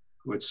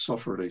 who had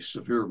suffered a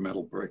severe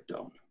mental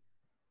breakdown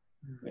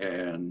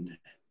and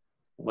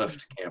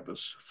left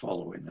campus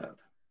following that.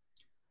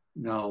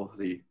 Now,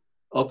 the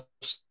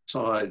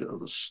upside of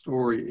the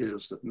story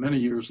is that many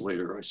years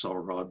later, I saw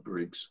Rod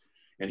Briggs,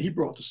 and he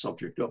brought the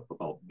subject up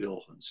about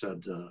Bill and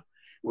said,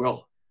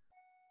 well,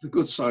 the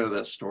good side of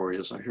that story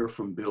is I hear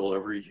from Bill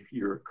every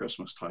year at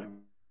Christmas time.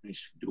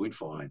 He's doing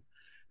fine.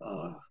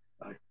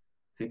 I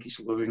think he's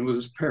living with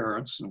his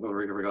parents, and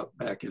whether he ever got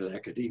back into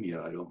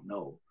academia, I don't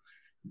know.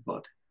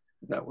 But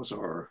that was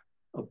our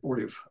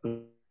abortive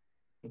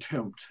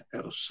attempt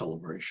at a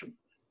celebration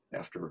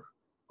after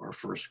our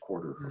first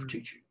quarter of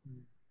teaching.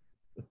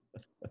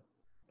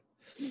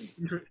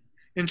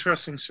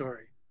 Interesting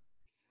story.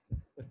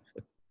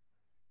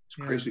 It's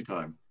a crazy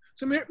time.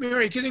 So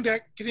Mary, getting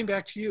back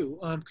to you,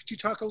 could you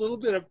talk a little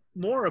bit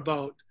more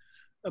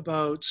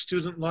about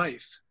student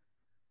life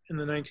in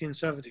the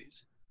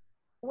 1970s?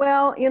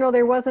 Well, you know,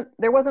 there wasn't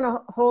a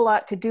whole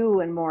lot to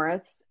do in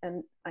Morris,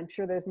 and I'm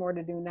sure there's more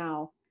to do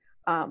now.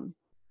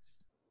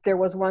 There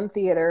was one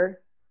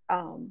theater.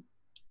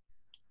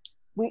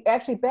 we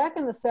actually, back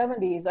in the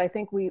 70s, I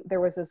think there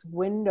was this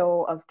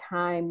window of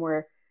time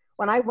where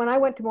when I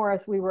went to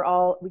Morris, we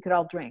could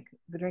all drink.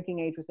 The drinking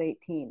age was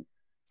 18.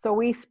 So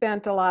we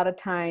spent a lot of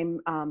time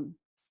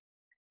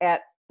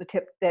at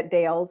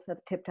Dale's, at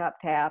the Tip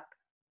Top Tap.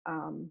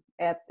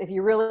 If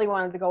you really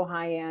wanted to go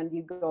high end,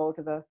 you'd go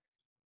to the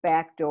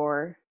back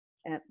door,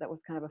 and that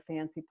was kind of a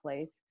fancy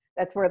place.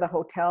 That's where the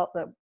hotel,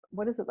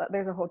 what is it?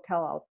 There's a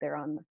hotel out there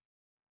on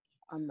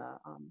the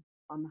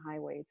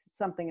highway. It's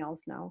something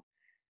else now.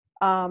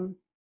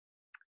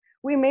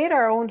 We made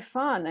our own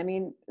fun. I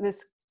mean,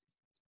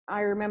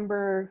 I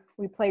remember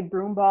we played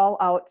broom ball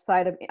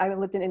outside of, I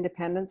lived in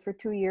Independence for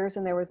 2 years,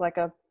 and there was like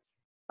a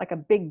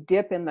big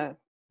dip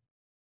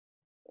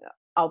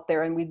out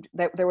there, and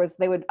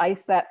they would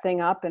ice that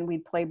thing up and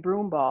we'd play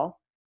broom ball.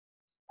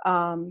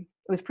 It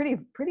was pretty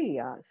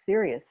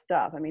serious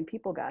stuff. I mean,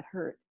 people got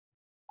hurt.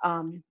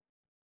 And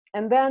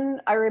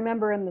then I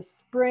remember in the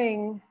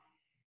spring,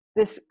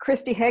 this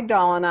Christy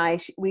Hegdahl and I,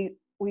 we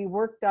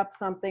worked up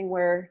something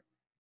where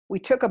we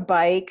took a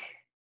bike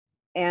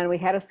and we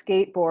had a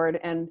skateboard,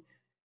 and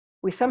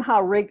we somehow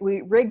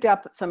rigged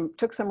up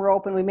took some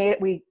rope,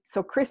 and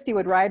so Christy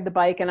would ride the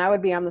bike and I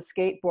would be on the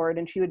skateboard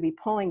and she would be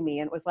pulling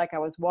me, and it was like I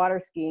was water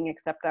skiing,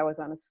 except I was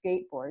on a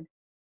skateboard.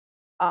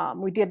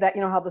 We did that,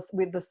 you know how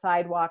with the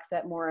sidewalks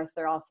at Morris,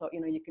 they're also,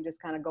 you know, you can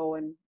just kind of go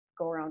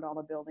around all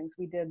the buildings.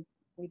 We did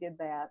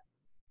that.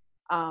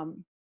 I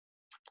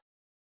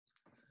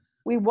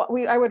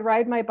would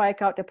ride my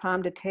bike out to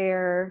Pomme de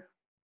Terre.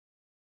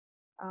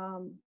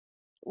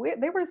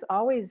 There was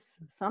always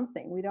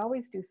something. We'd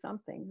always do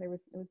something. It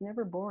was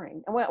never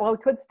boring. And well, we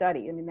could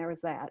study. I mean, there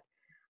was that.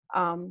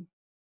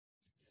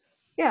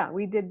 Yeah,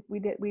 we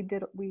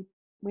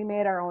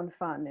made our own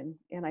fun,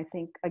 and I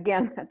think,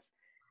 again,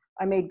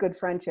 I made good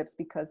friendships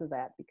because of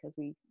that, because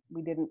we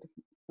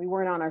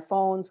weren't on our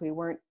phones, we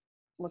weren't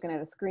looking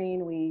at a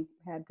screen. We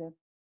had to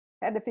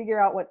figure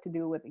out what to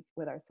do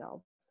with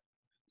ourselves.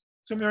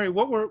 So Mary,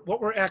 what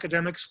were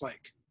academics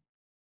like?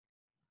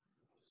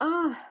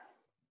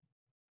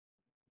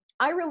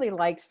 I really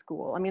liked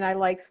school. I mean, I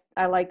liked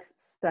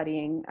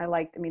studying. I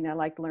liked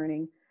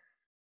learning.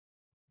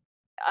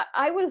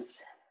 I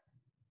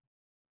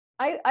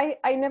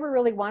never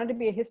really wanted to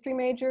be a history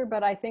major,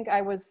 but I think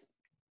I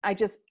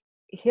just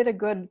hit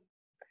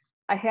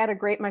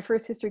my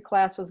first history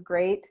class was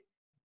great.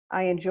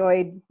 I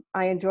enjoyed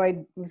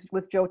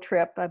with Joe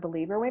Tripp, I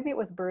believe, or maybe it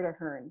was Berta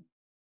Hearn.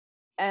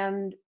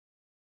 And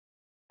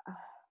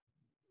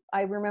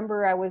I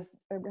remember I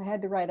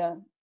had to write a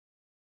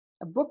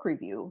book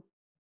review,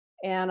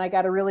 and I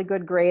got a really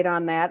good grade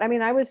on that. I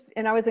mean, I was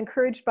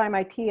encouraged by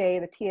my TA.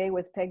 The TA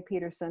was Peg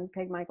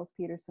Michaels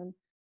Peterson.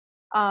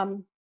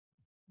 And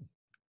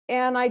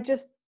I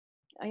just,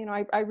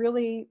 I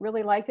really,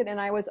 really liked it. And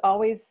I was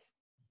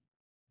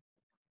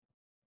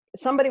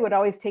somebody would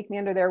always take me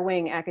under their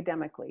wing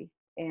academically.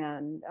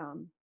 And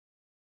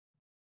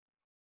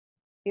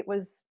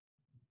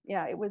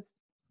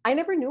I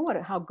never knew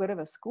how good of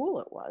a school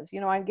it was. You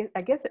know, I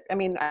guess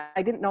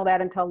I didn't know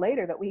that until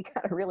later, that we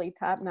got a really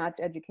top-notch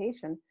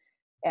education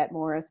at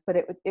Morris, but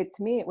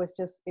to me, it's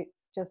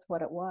just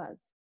what it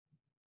was.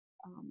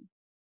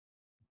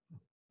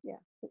 Yeah.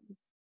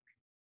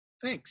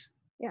 Thanks.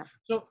 Yeah.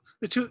 So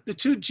the two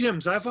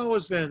gyms, I've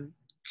always been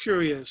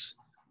curious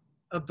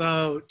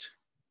about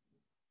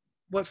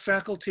what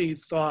faculty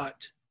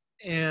thought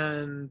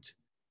and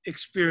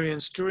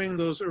experienced during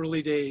those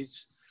early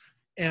days,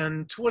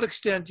 and to what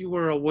extent you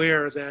were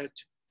aware that,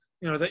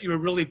 that you were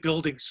really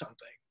building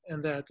something,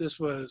 and that this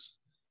was,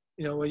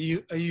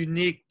 a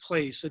unique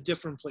place, a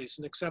different place,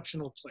 an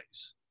exceptional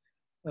place.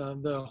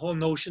 The whole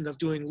notion of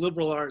doing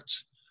liberal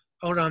arts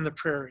out on the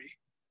prairie.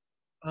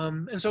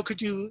 And so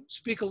could you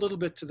speak a little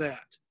bit to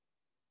that?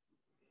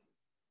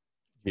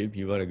 Jim,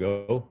 you want to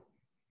go?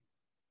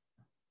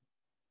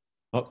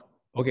 Oh,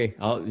 okay.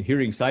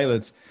 Hearing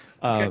silence.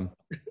 Okay.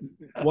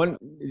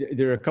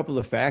 There are a couple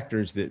of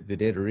factors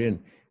that enter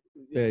in.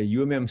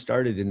 UMM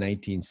started in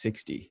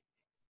 1960.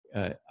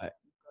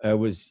 I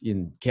was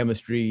in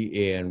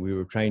chemistry, and we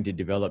were trying to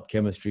develop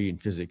chemistry and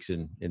physics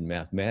and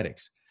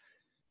mathematics.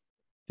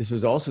 This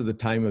was also the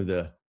time of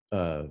the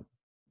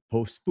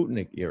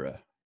post-Sputnik era,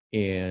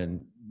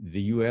 and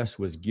the US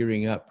was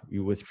gearing up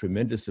with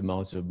tremendous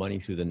amounts of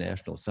money through the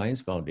National Science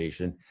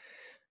Foundation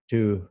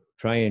to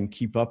try and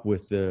keep up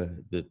with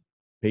the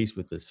pace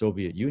with the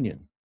Soviet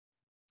Union.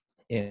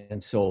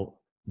 And so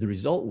the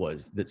result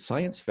was that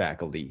science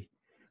faculty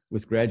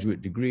with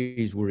graduate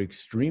degrees were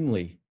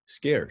extremely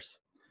scarce.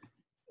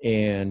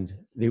 And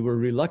they were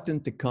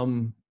reluctant to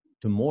come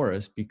to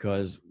Morris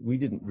because we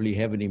didn't really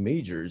have any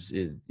majors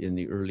in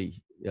the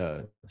early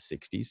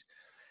 60s.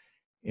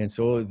 And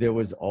so there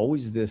was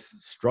always this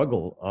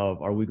struggle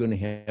of, are we going to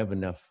have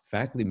enough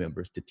faculty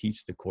members to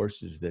teach the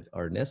courses that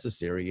are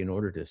necessary in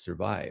order to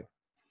survive?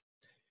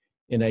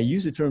 And I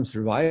use the term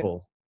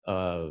survival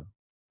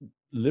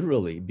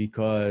literally,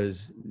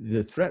 because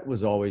the threat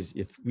was always,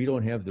 if we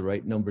don't have the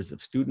right numbers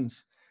of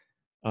students,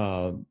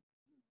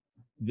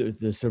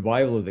 the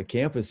survival of the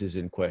campus is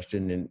in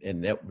question,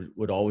 and that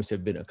would always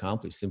have been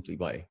accomplished simply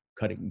by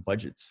cutting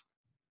budgets.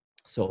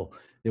 So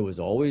there was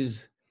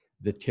always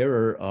the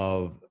terror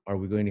of, are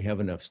we going to have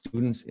enough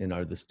students, and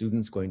are the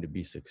students going to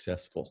be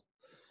successful?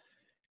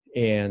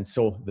 And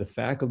so the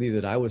faculty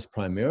that I was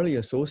primarily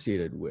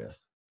associated with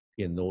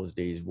in those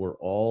days were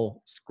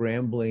all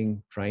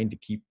scrambling, trying to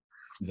keep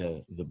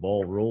the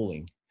ball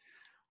rolling.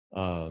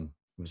 It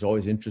was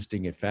always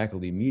interesting at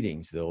faculty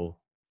meetings, though,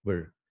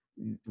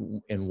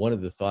 and one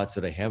of the thoughts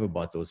that I have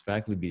about those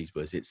faculty meetings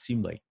was it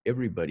seemed like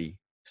everybody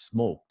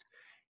smoked,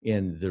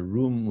 and the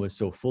room was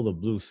so full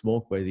of blue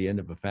smoke by the end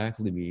of a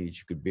faculty meeting that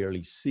you could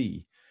barely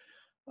see.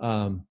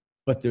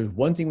 But there's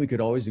one thing we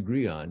could always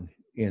agree on,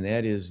 and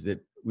that is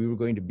that we were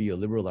going to be a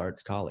liberal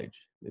arts college.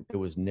 There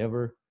was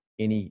never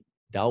any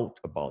doubt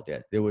about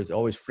that. There was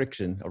always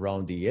friction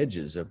around the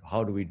edges of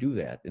how do we do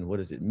that and what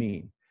does it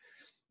mean?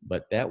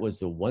 But that was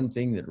the one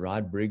thing that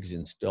Rod Briggs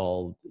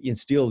instilled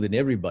in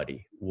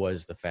everybody,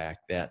 was the fact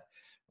that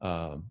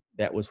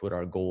that was what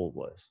our goal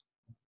was.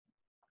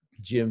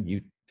 Jim, you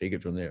take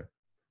it from there.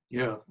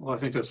 Yeah, well, I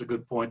think that's a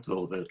good point,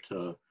 though,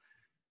 that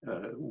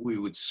we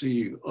would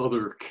see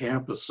other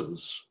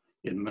campuses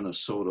in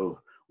Minnesota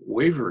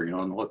wavering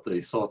on what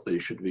they thought they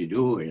should be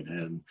doing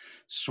and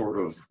sort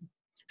of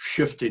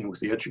shifting with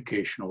the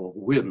educational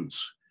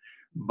winds.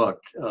 But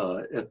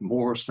at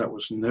Morris, that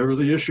was never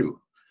the issue.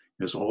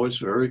 It's always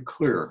very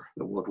clear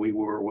that what we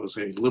were was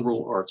a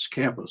liberal arts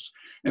campus.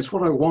 And it's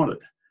what I wanted.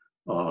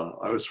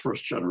 I was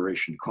first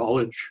generation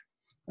college.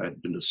 I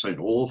had been to St.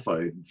 Olaf.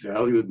 I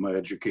valued my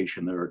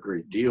education there a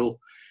great deal.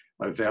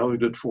 I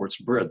valued it for its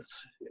breadth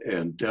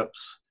and depth,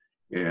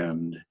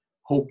 and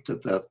hoped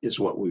that that is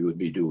what we would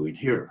be doing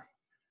here.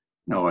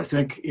 Now, I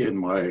think in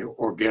my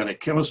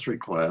organic chemistry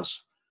class,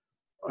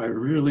 I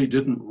really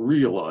didn't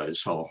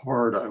realize how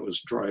hard I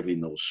was driving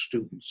those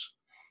students,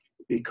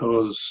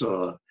 because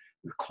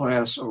the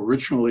class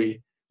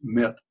originally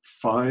met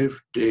 5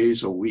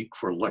 days a week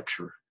for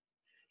lecture.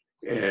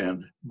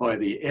 And by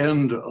the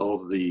end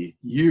of the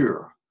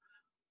year,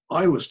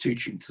 I was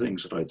teaching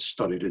things that I'd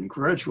studied in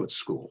graduate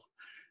school.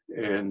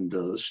 And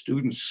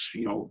students,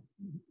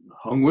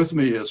 hung with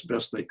me as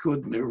best they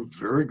could, and they were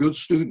very good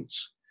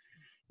students.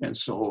 And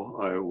so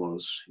I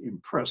was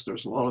impressed.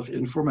 There's a lot of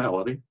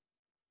informality.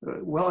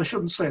 Well, I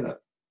shouldn't say that.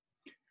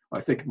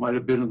 I think it might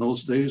have been in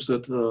those days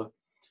that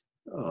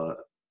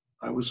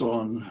I was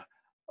on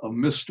a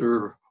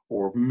Mr.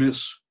 or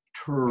Miss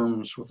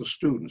terms with the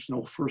students,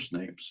 no first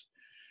names.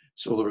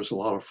 So there was a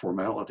lot of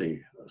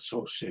formality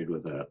associated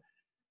with that.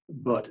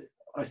 But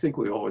I think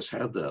we always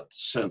had that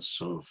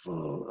sense of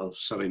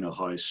setting a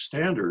high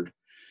standard,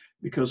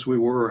 because we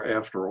were,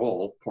 after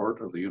all,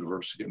 part of the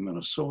University of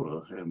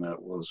Minnesota, and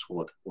that was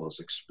what was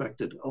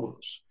expected of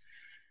us.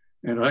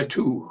 And I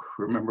too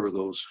remember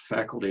those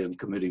faculty and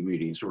committee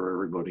meetings where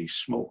everybody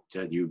smoked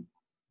and you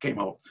came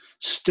out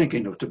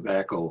stinking of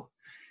tobacco.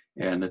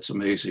 And it's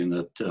amazing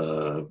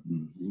that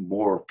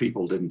more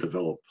people didn't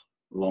develop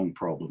lung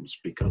problems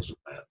because of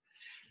that.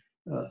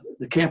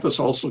 The campus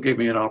also gave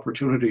me an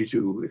opportunity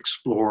to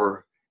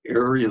explore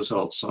areas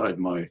outside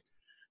my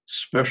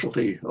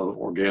specialty of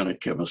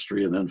organic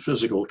chemistry and then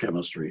physical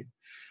chemistry.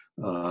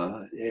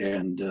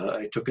 And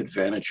I took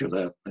advantage of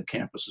that. The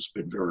campus has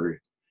been very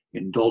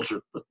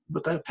indulgent,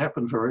 but that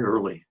happened very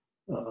early.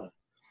 I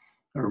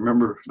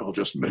remember, and I'll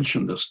just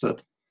mention this,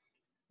 that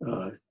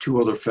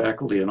 2 other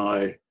faculty and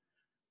I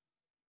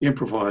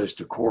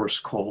improvised a course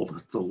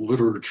called The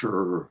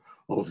Literature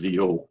of the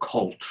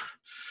Occult.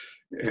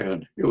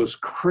 And it was a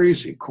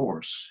crazy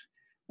course,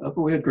 but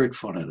we had great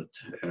fun in it.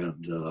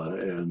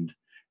 And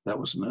that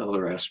was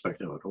another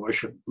aspect of it. Why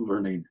should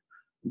learning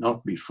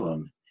not be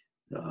fun?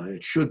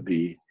 It should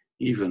be,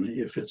 even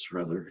if it's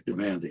rather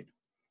demanding.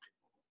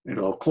 And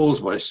I'll close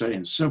by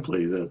saying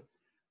simply that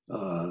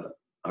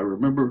I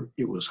remember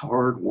it was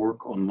hard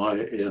work on my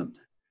end.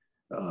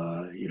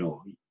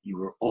 You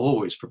were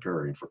always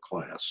preparing for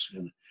class,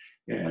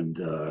 and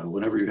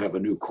whenever you have a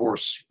new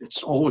course,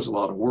 it's always a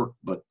lot of work.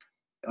 But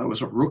I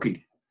was a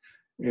rookie,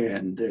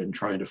 and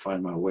trying to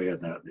find my way in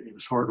that. It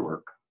was hard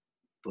work,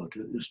 but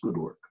it was good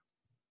work.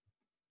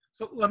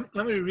 So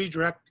let me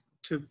redirect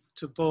to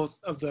both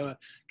of the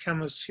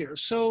chemists here.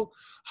 So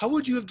how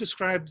would you have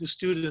described the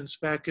students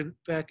back in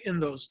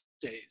those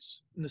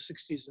days, in the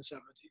 60s and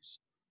 70s?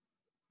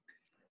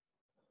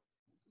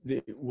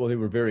 They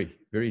were very,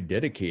 very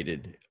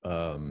dedicated.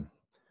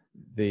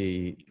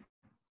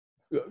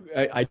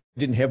 I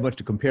didn't have much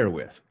to compare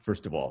with,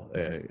 first of all.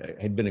 I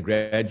had been a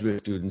graduate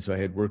student, so I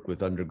had worked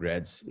with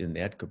undergrads in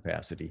that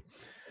capacity.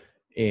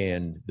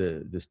 And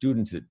the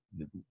students that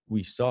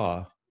we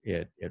saw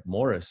at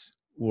Morris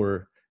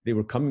were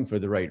coming for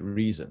the right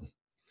reason.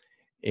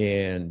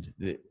 And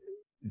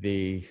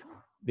they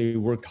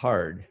worked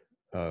hard.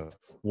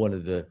 One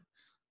of the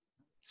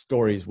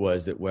stories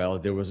was that, well,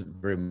 there wasn't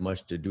very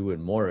much to do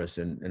in Morris,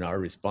 and our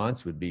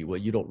response would be, well,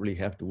 you don't really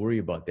have to worry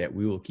about that.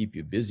 We will keep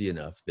you busy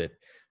enough that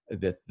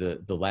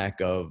the lack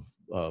of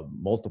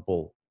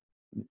multiple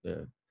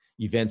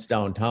events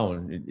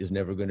downtown is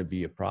never going to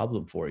be a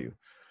problem for you.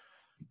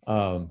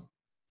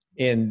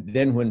 And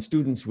then when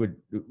students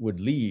would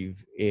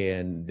leave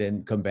and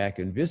then come back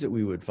and visit,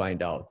 we would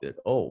find out that,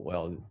 oh,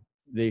 well,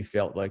 they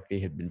felt like they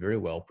had been very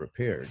well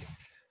prepared.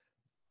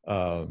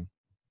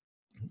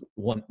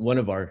 One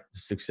of our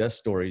success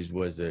stories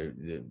was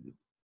the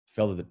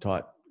fellow that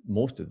taught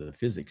most of the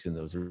physics in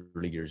those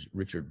early years,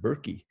 Richard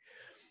Berkey.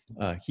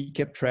 He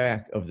kept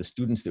track of the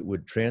students that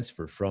would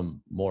transfer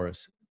from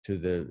Morris to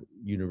the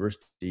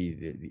university,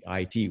 the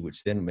IT,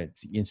 which then meant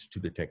the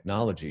Institute of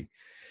Technology.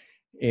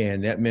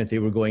 And that meant they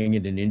were going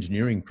into an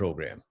engineering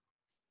program.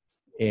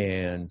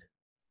 And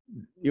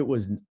it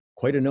was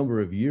quite a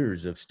number of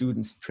years of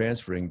students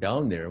transferring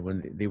down there.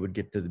 When they would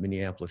get to the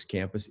Minneapolis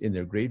campus, and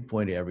their grade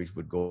point average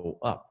would go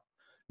up.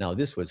 Now,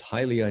 this was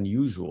highly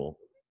unusual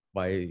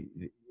and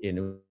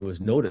it was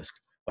noticed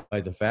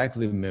by the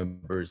faculty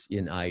members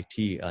in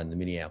IT on the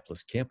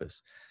Minneapolis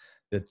campus,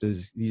 that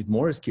these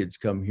Morris kids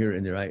come here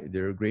and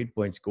their grade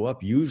points go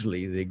up.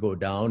 Usually they go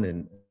down,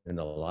 and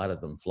a lot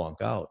of them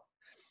flunk out.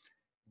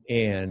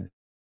 And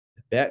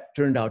that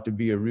turned out to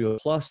be a real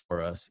plus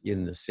for us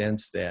in the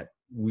sense that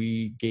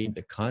we gained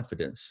the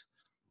confidence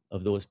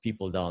of those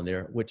people down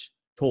there, which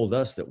told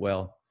us that,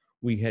 well,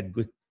 we had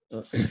good,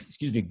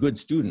 good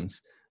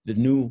students that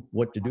knew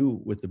what to do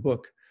with the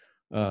book.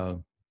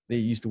 They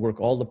used to work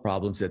all the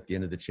problems at the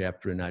end of the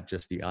chapter and not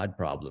just the odd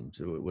problems.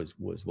 So it was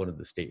one of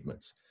the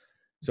statements.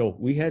 So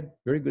we had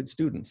very good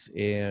students,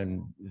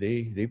 and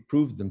they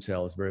proved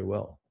themselves very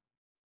well.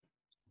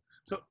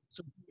 So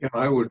yeah,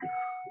 I would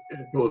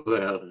echo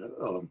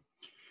that.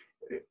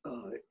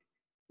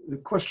 The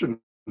question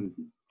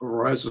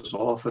arises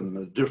often,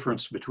 the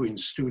difference between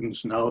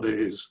students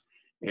nowadays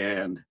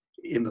and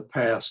in the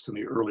past, in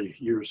the early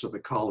years of the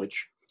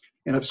college.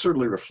 And I've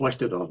certainly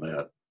reflected on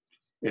that.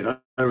 And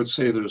I would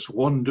say there's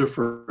one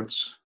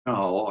difference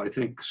now. I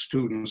think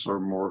students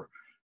are more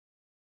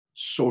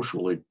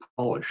socially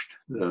polished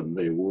than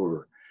they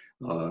were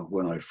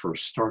when I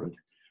first started.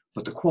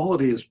 But the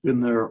quality has been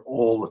there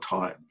all the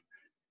time.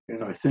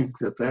 And I think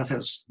that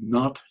has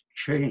not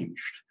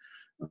changed.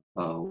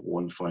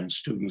 One finds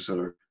students that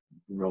are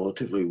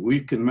relatively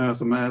weak in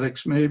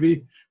mathematics,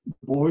 maybe.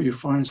 Boy, you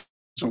find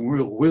some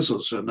real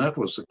whizzes, and that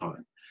was the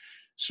time.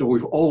 So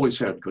we've always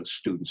had good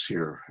students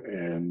here,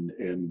 and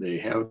they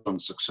have done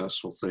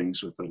successful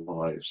things with their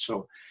lives.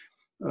 So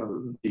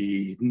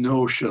the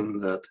notion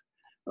that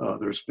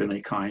there's been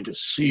a kind of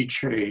sea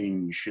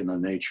change in the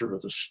nature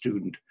of the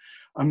student,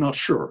 I'm not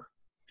sure.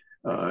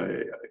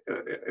 I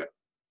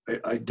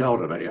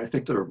doubt it. I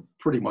think they're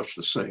pretty much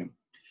the same.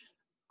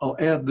 I'll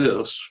add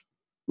this.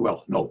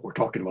 Well, no, we're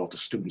talking about the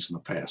students in the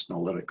past, and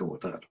I'll let it go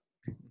with that.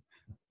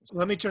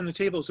 let me turn the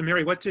tables. So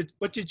Mary, what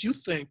did you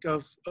think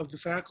of the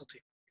faculty?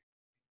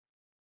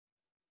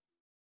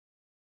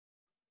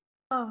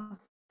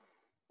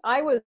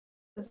 I was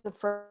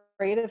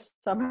afraid of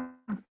some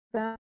of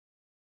them,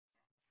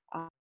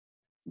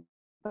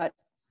 but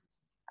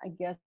I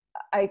guess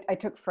I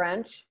took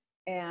French,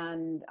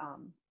 and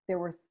there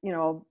was, you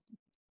know,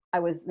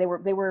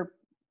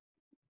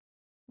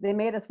 they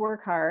made us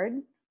work hard,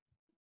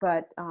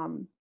 but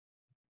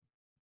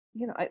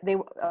you know,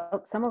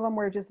 some of them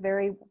were just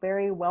very,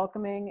 very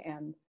welcoming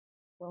and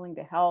willing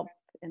to help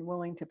and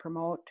willing to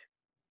promote.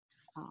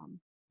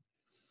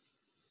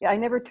 Yeah, I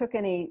never took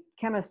any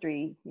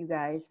chemistry, you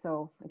guys,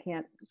 so I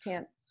can't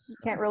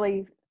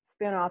really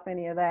spin off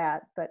any of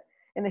that. But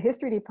in the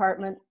history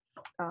department,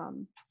 I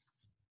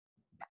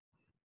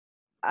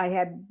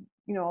had,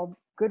 you know,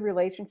 good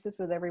relationships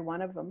with every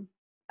one of them.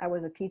 I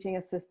was a teaching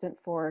assistant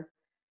for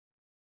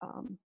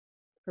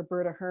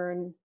Berta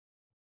Hearn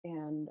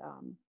and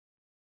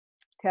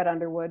Ted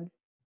Underwood,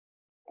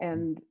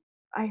 and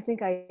I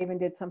think I even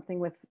did something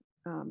with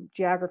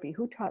geography.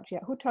 Who taught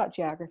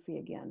geography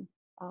again?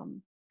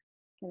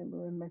 Can't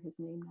remember his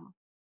name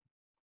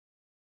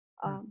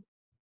now.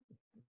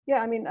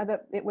 Yeah, I mean,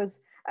 it was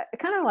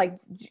kind of like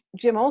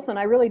Jim Olson.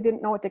 I really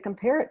didn't know what to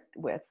compare it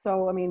with.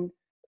 So, I mean,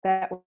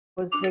 that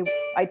was,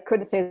 I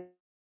couldn't say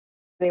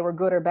they were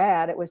good or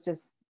bad. It was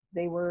just,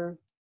 they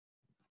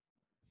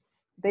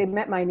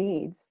met my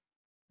needs.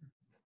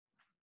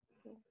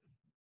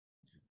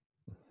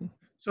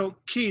 So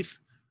Keith,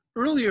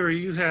 earlier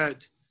you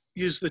had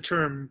used the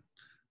term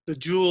the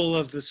jewel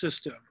of the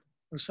system,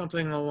 or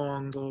something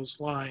along those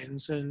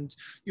lines. And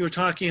you were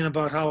talking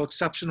about how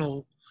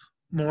exceptional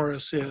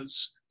Morris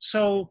is.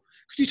 So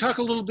could you talk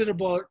a little bit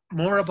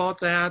more about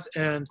that,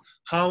 and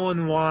how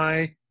and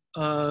why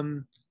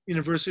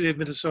University of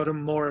Minnesota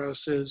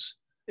Morris is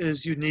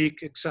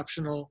unique,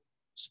 exceptional,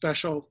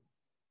 special?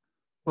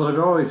 Well, it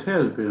always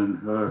has been.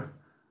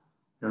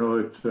 You know,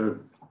 it's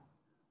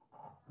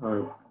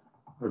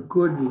a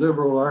good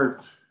liberal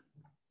arts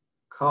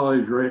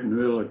college right in the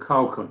middle of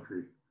cow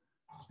country.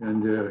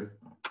 And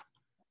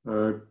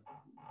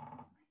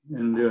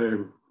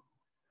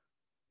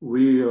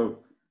we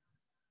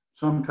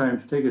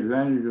sometimes take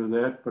advantage of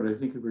that, but I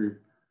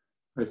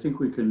think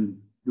we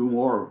can do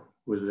more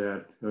with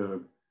that.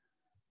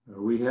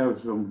 We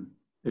have some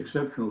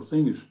exceptional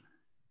things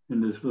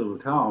in this little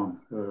town.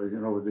 You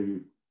know,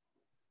 the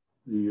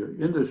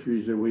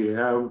industries that we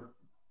have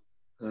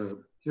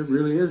it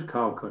really is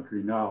cow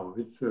country now.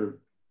 It's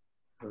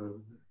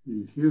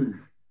these huge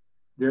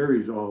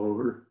dairies all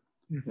over,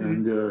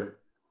 and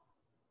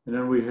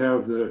then we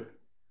have the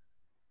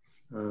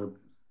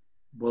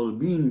well, the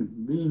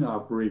bean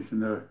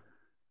operation.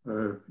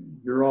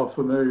 You're all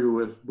familiar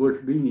with bush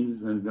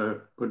beans, and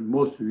but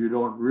most of you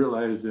don't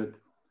realize that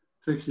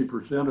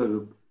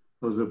 60%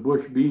 of the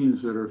bush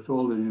beans that are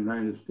sold in the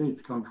United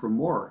States come from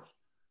Morris,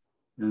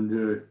 and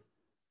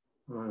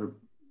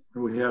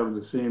we have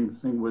the same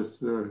thing with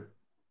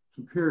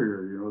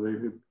Superior. You know,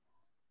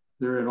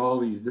 they're in all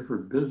these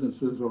different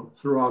businesses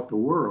throughout the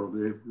world.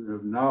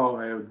 They've now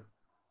have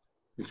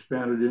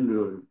expanded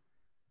into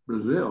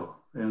Brazil,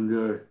 and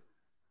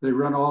they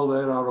run all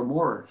that out of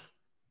Morris,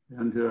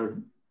 and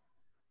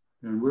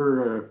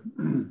we're.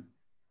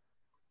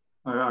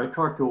 I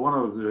talked to one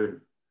of the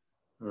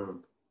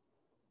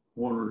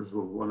owners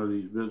of one of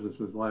these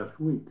businesses last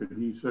week, and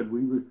he said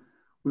we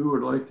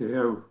would like to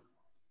have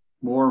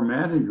more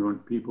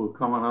management people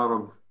coming out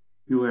of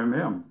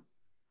UMM,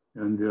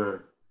 and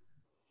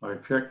I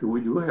checked, and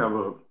we do have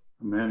a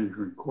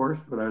management course,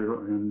 but I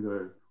don't,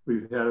 and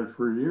we've had it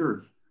for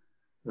years,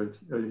 but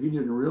he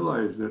didn't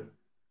realize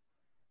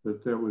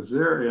that was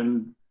there,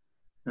 and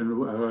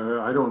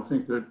I don't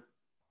think that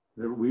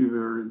we've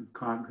ever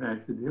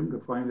contacted him to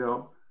find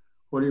out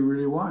what he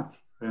really wants,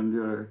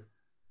 and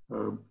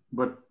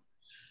but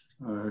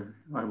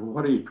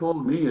what he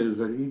told me is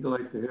that he'd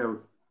like to have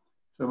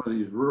some of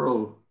these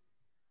rural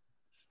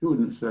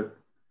students that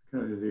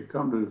they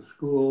come to the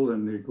school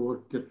and they go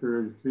get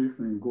their education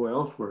and go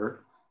elsewhere,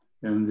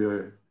 and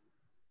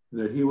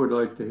that he would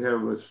like to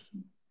have us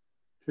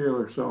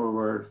tailor some of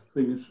our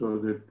things so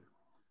that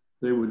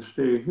they would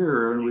stay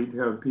here, and we'd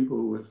have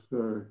people with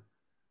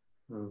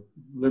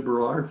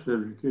liberal arts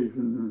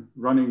education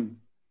running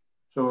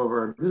some of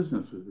our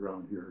businesses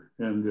around here,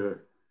 and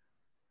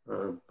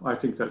I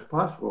think that's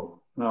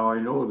possible. Now I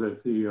know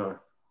that the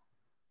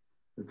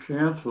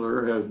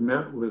chancellor has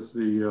met with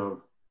the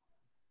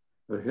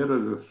head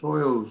of the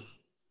soils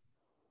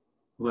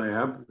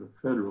lab, the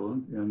federal,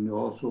 and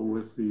also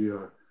with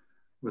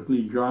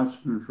Lee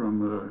Johnston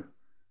from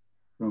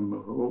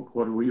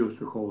what we used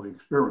to call the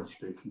experiment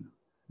station,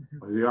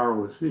 the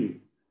ROC,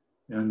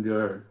 and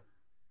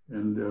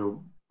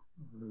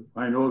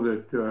I know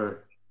that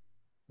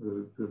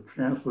the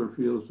chancellor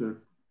feels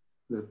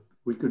that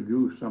we could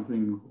do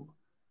something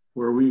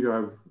where we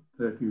have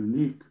that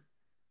unique.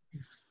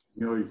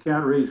 You know, you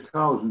can't raise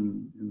cows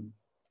on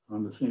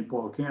the St.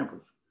 Paul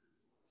campus,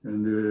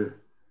 and you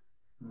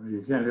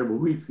can't have a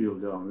wheat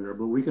field down there,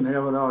 but we can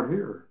have it out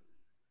here,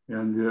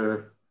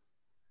 and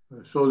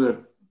so that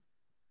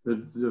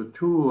the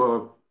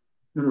two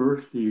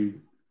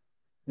university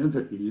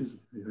entities,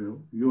 you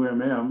know,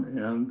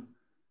 UMM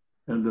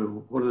and the,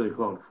 what do they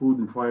call it, food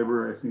and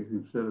fiber, I think,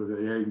 instead of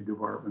the ag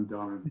department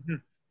down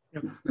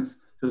in,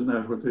 isn't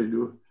that what they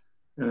do?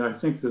 And I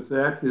think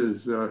that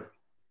is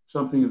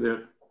something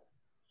that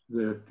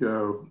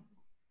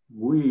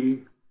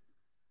we,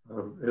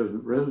 as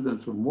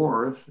residents of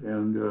Morris,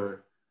 and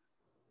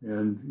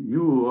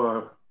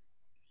you,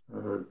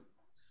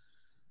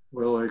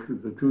 well, like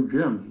the two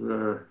Jims,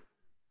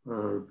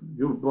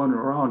 you've been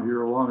around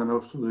here long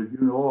enough so that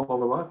you know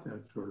all about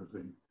that sort of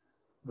thing.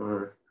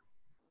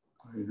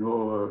 I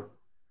know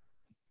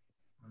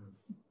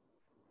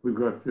we've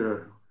got,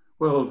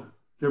 well,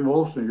 Jim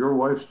Olson, your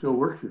wife still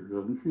works here,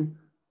 doesn't she?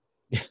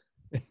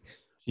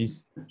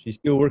 She's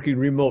still working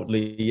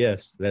remotely.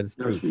 Yes, that's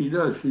true. She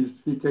does.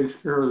 She takes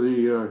care of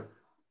the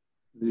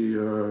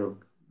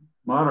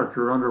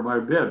monitor under my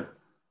bed.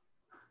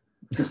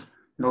 You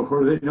know,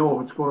 where they know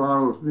what's going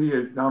on with me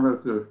down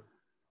at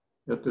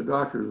the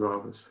doctor's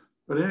office.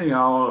 But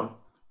anyhow,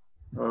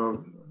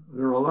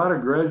 there are a lot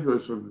of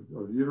graduates of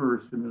the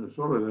University of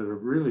Minnesota that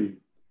have really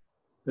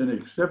been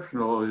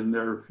exceptional in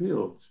their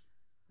fields,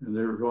 and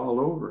they're all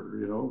over.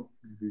 You know,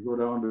 if you go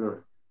down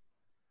to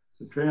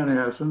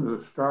Chanhassen,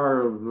 the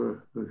star of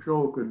the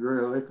show could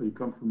very likely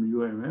come from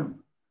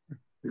UMM,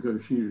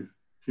 because she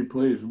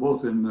plays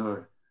both in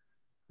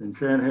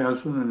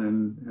Chanhassen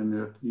and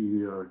at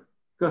the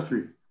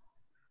Guthrie,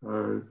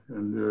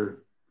 and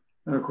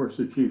of course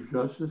the Chief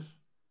Justice,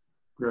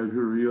 graduate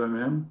of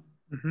UMM,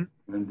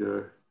 and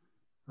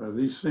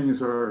these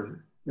things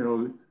are, you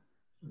know,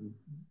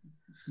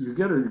 you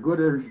get a good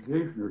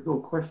education. There's no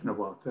question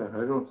about that.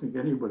 I don't think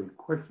anybody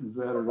questions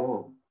that at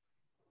all.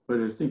 But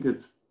I think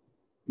it's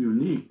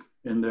unique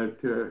in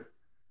that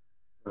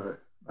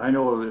I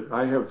know that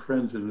I have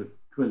friends in the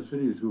Twin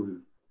Cities whose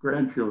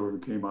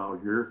grandchildren came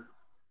out here,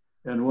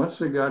 and once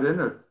they got in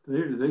it,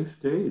 they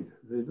stayed.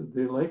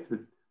 They liked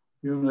it.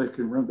 Even they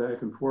can run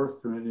back and forth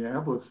to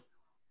Minneapolis,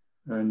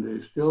 and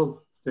they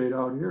still stayed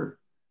out here.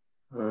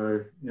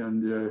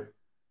 And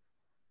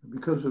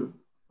because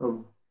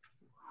of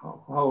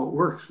how it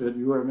works at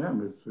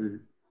UMM,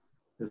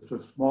 it's a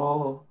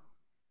small,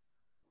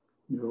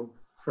 you know,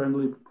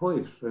 friendly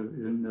place,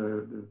 and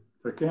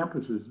the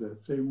campus is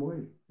that same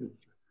way. The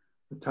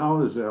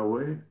town is that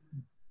way.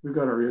 We've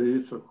got our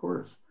idiots, of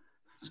course,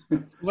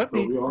 but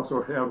we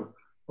also have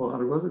a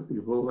lot of other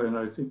people, and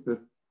I think that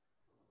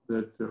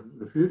that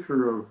the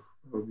future of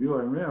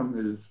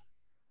UMM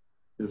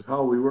is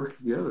how we work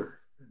together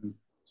and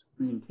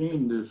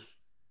maintain this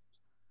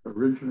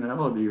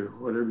originality or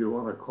whatever you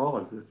want to call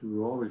it that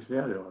we've always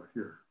had out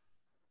here.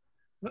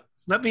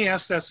 Let me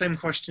ask that same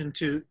question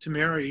to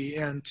Mary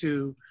and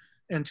to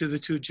the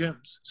two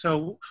gyms.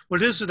 So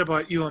what is it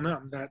about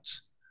UMM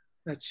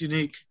that's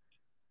unique?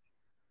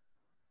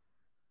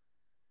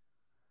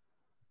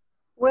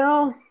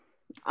 Well,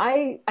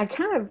 I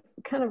kind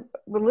of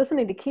was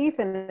listening to Keith,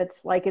 and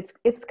it's like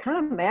it's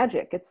kind of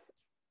magic. It's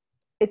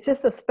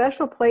just a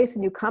special place,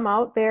 and you come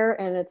out there,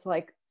 and it's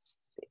like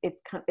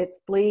it's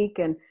bleak,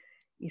 and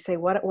you say,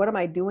 what am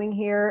I doing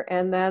here?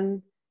 And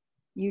then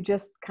you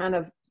just kind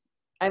of,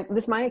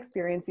 this is my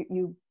experience.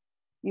 You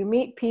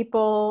meet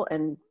people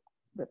and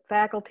the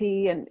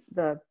faculty and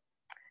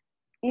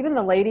even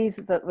the ladies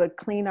that would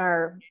clean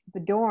the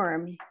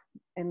dorm,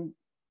 and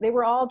they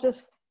were all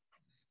just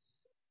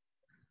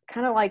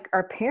kind of like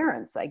our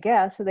parents, I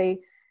guess. I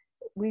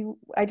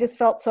just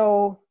felt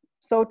so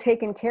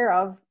taken care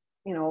of,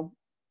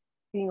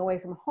 being away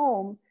from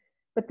home.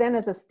 But then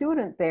as a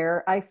student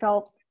there, I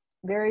felt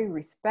very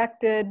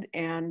respected,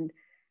 and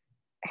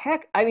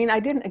heck, I mean, I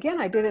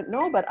didn't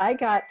know, but I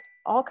got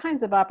all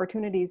kinds of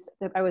opportunities.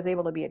 That I was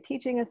able to be a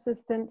teaching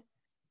assistant.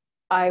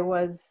 I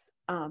was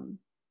on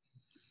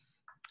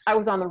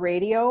the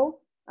radio.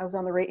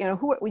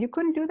 You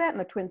couldn't do that in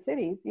the Twin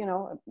Cities.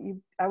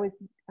 I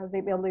was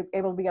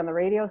able to be on the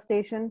radio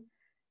station.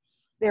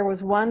 There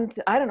was one,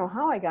 I don't know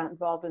how I got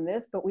involved in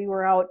this, but we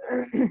were out,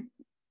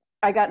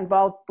 I got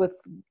involved with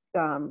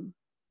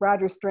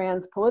Roger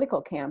Strand's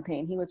political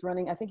campaign.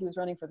 I think he was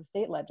running for the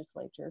state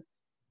legislature.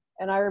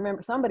 And I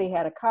remember somebody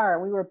had a car,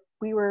 and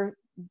we were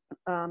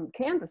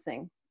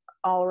canvassing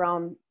all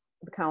around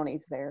the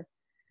counties there.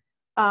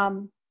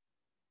 All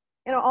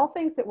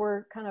things that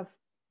were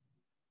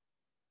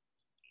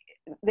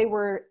they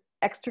were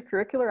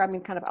extracurricular, I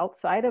mean, kind of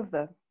outside of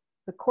the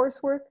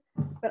coursework.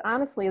 But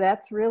honestly,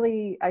 that's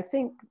really, I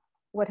think,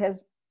 what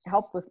has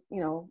helped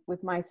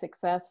with my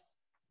success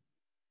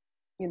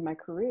in my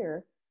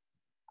career.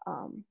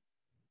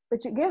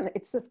 But again,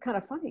 it's just kind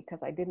of funny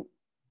because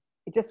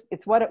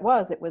it's what it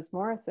was. It was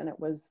Morris, and it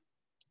was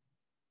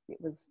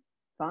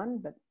fun.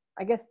 But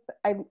I guess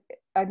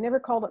I've never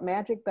called it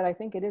magic, but I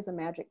think it is a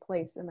magic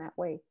place in that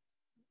way.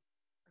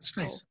 That's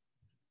nice.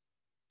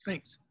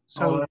 Thanks.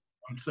 So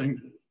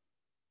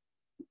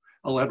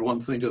I'll add one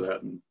thing to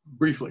that, and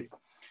briefly,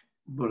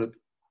 but it's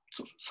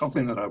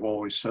something that I've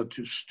always said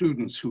to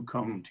students who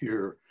come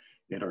here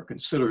and are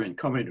considering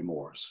coming to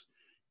Morris,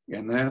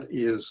 and that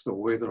is the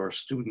way that our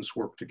students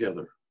work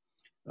together.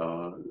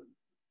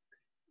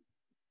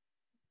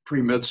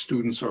 Pre-med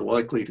students are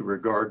likely to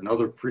regard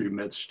another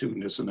pre-med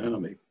student as an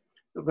enemy.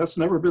 That's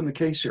never been the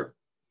case here.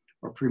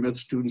 Our pre-med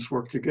students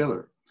work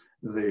together.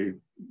 They're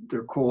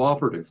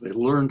cooperative, they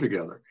learn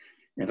together.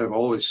 And I've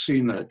always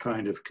seen that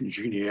kind of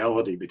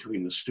congeniality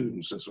between the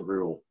students as a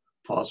real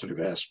positive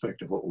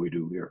aspect of what we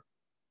do here.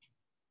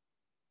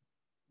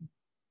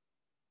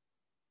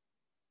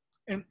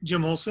 And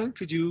Jim Olson,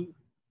 could you?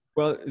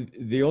 Well,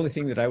 the only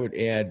thing that I would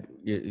add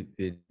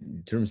in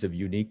terms of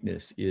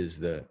uniqueness is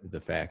the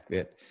fact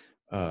that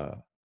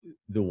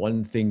the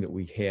one thing that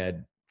we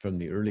had from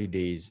the early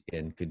days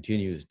and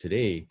continues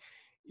today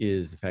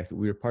is the fact that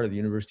we are part of the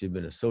University of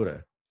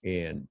Minnesota,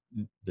 and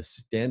the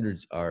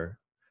standards are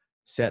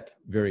set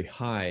very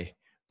high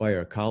by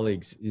our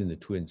colleagues in the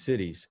Twin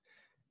Cities,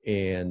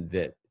 and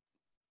that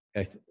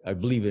I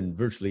believe in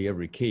virtually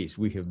every case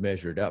we have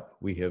measured up.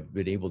 We have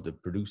been able to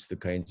produce the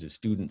kinds of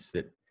students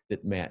that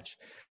match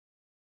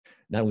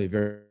not only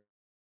very,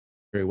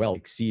 very well,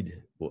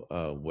 exceed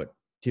what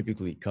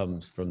typically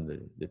comes from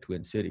the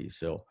Twin Cities.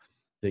 So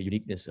the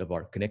uniqueness of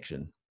our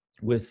connection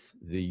with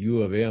the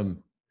U of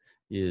M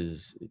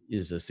is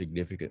a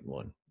significant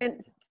one.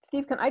 And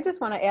Steve, I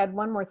just want to add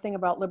one more thing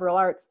about liberal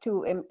arts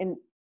too. And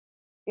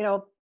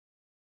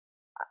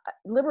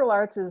liberal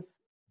arts is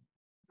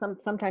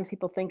sometimes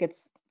people think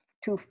it's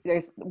too.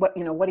 There's what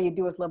do you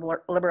do with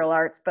liberal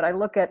arts? But I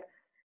look at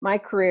my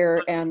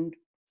career and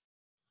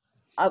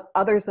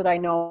others that I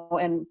know,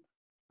 and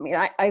I mean,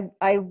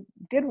 I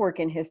did work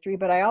in history,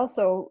 but I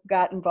also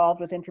got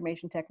involved with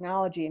information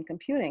technology and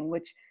computing,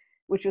 which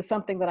was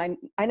something that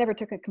I never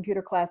took a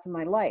computer class in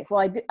my life.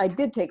 Well, I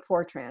did take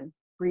Fortran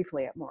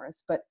briefly at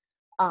Morris, but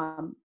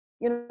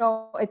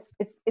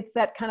it's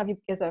that kind of,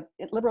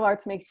 liberal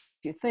arts makes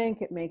you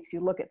think, it makes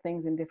you look at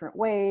things in different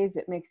ways,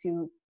 it makes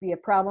you be a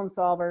problem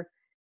solver.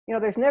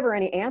 There's never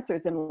any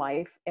answers in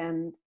life,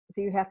 and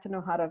so you have to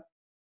know how to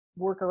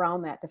work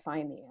around that to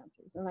find the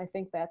answers. And I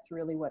think that's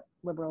really what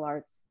liberal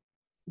arts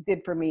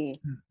did for me,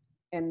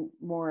 and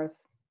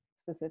Morris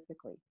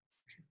specifically.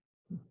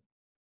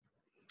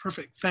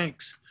 Perfect,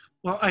 thanks.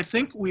 Well, I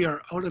think we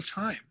are out of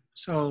time.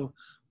 So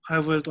I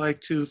would like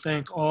to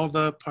thank all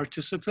the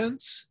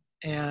participants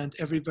and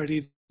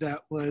everybody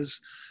that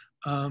was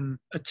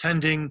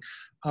attending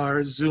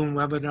our Zoom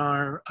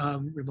webinar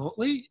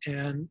remotely.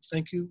 And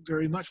thank you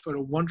very much for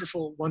a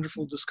wonderful,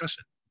 wonderful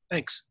discussion.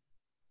 Thanks.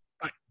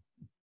 Bye.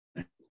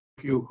 Thank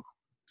you.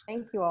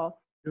 Thank you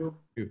all. You.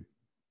 You.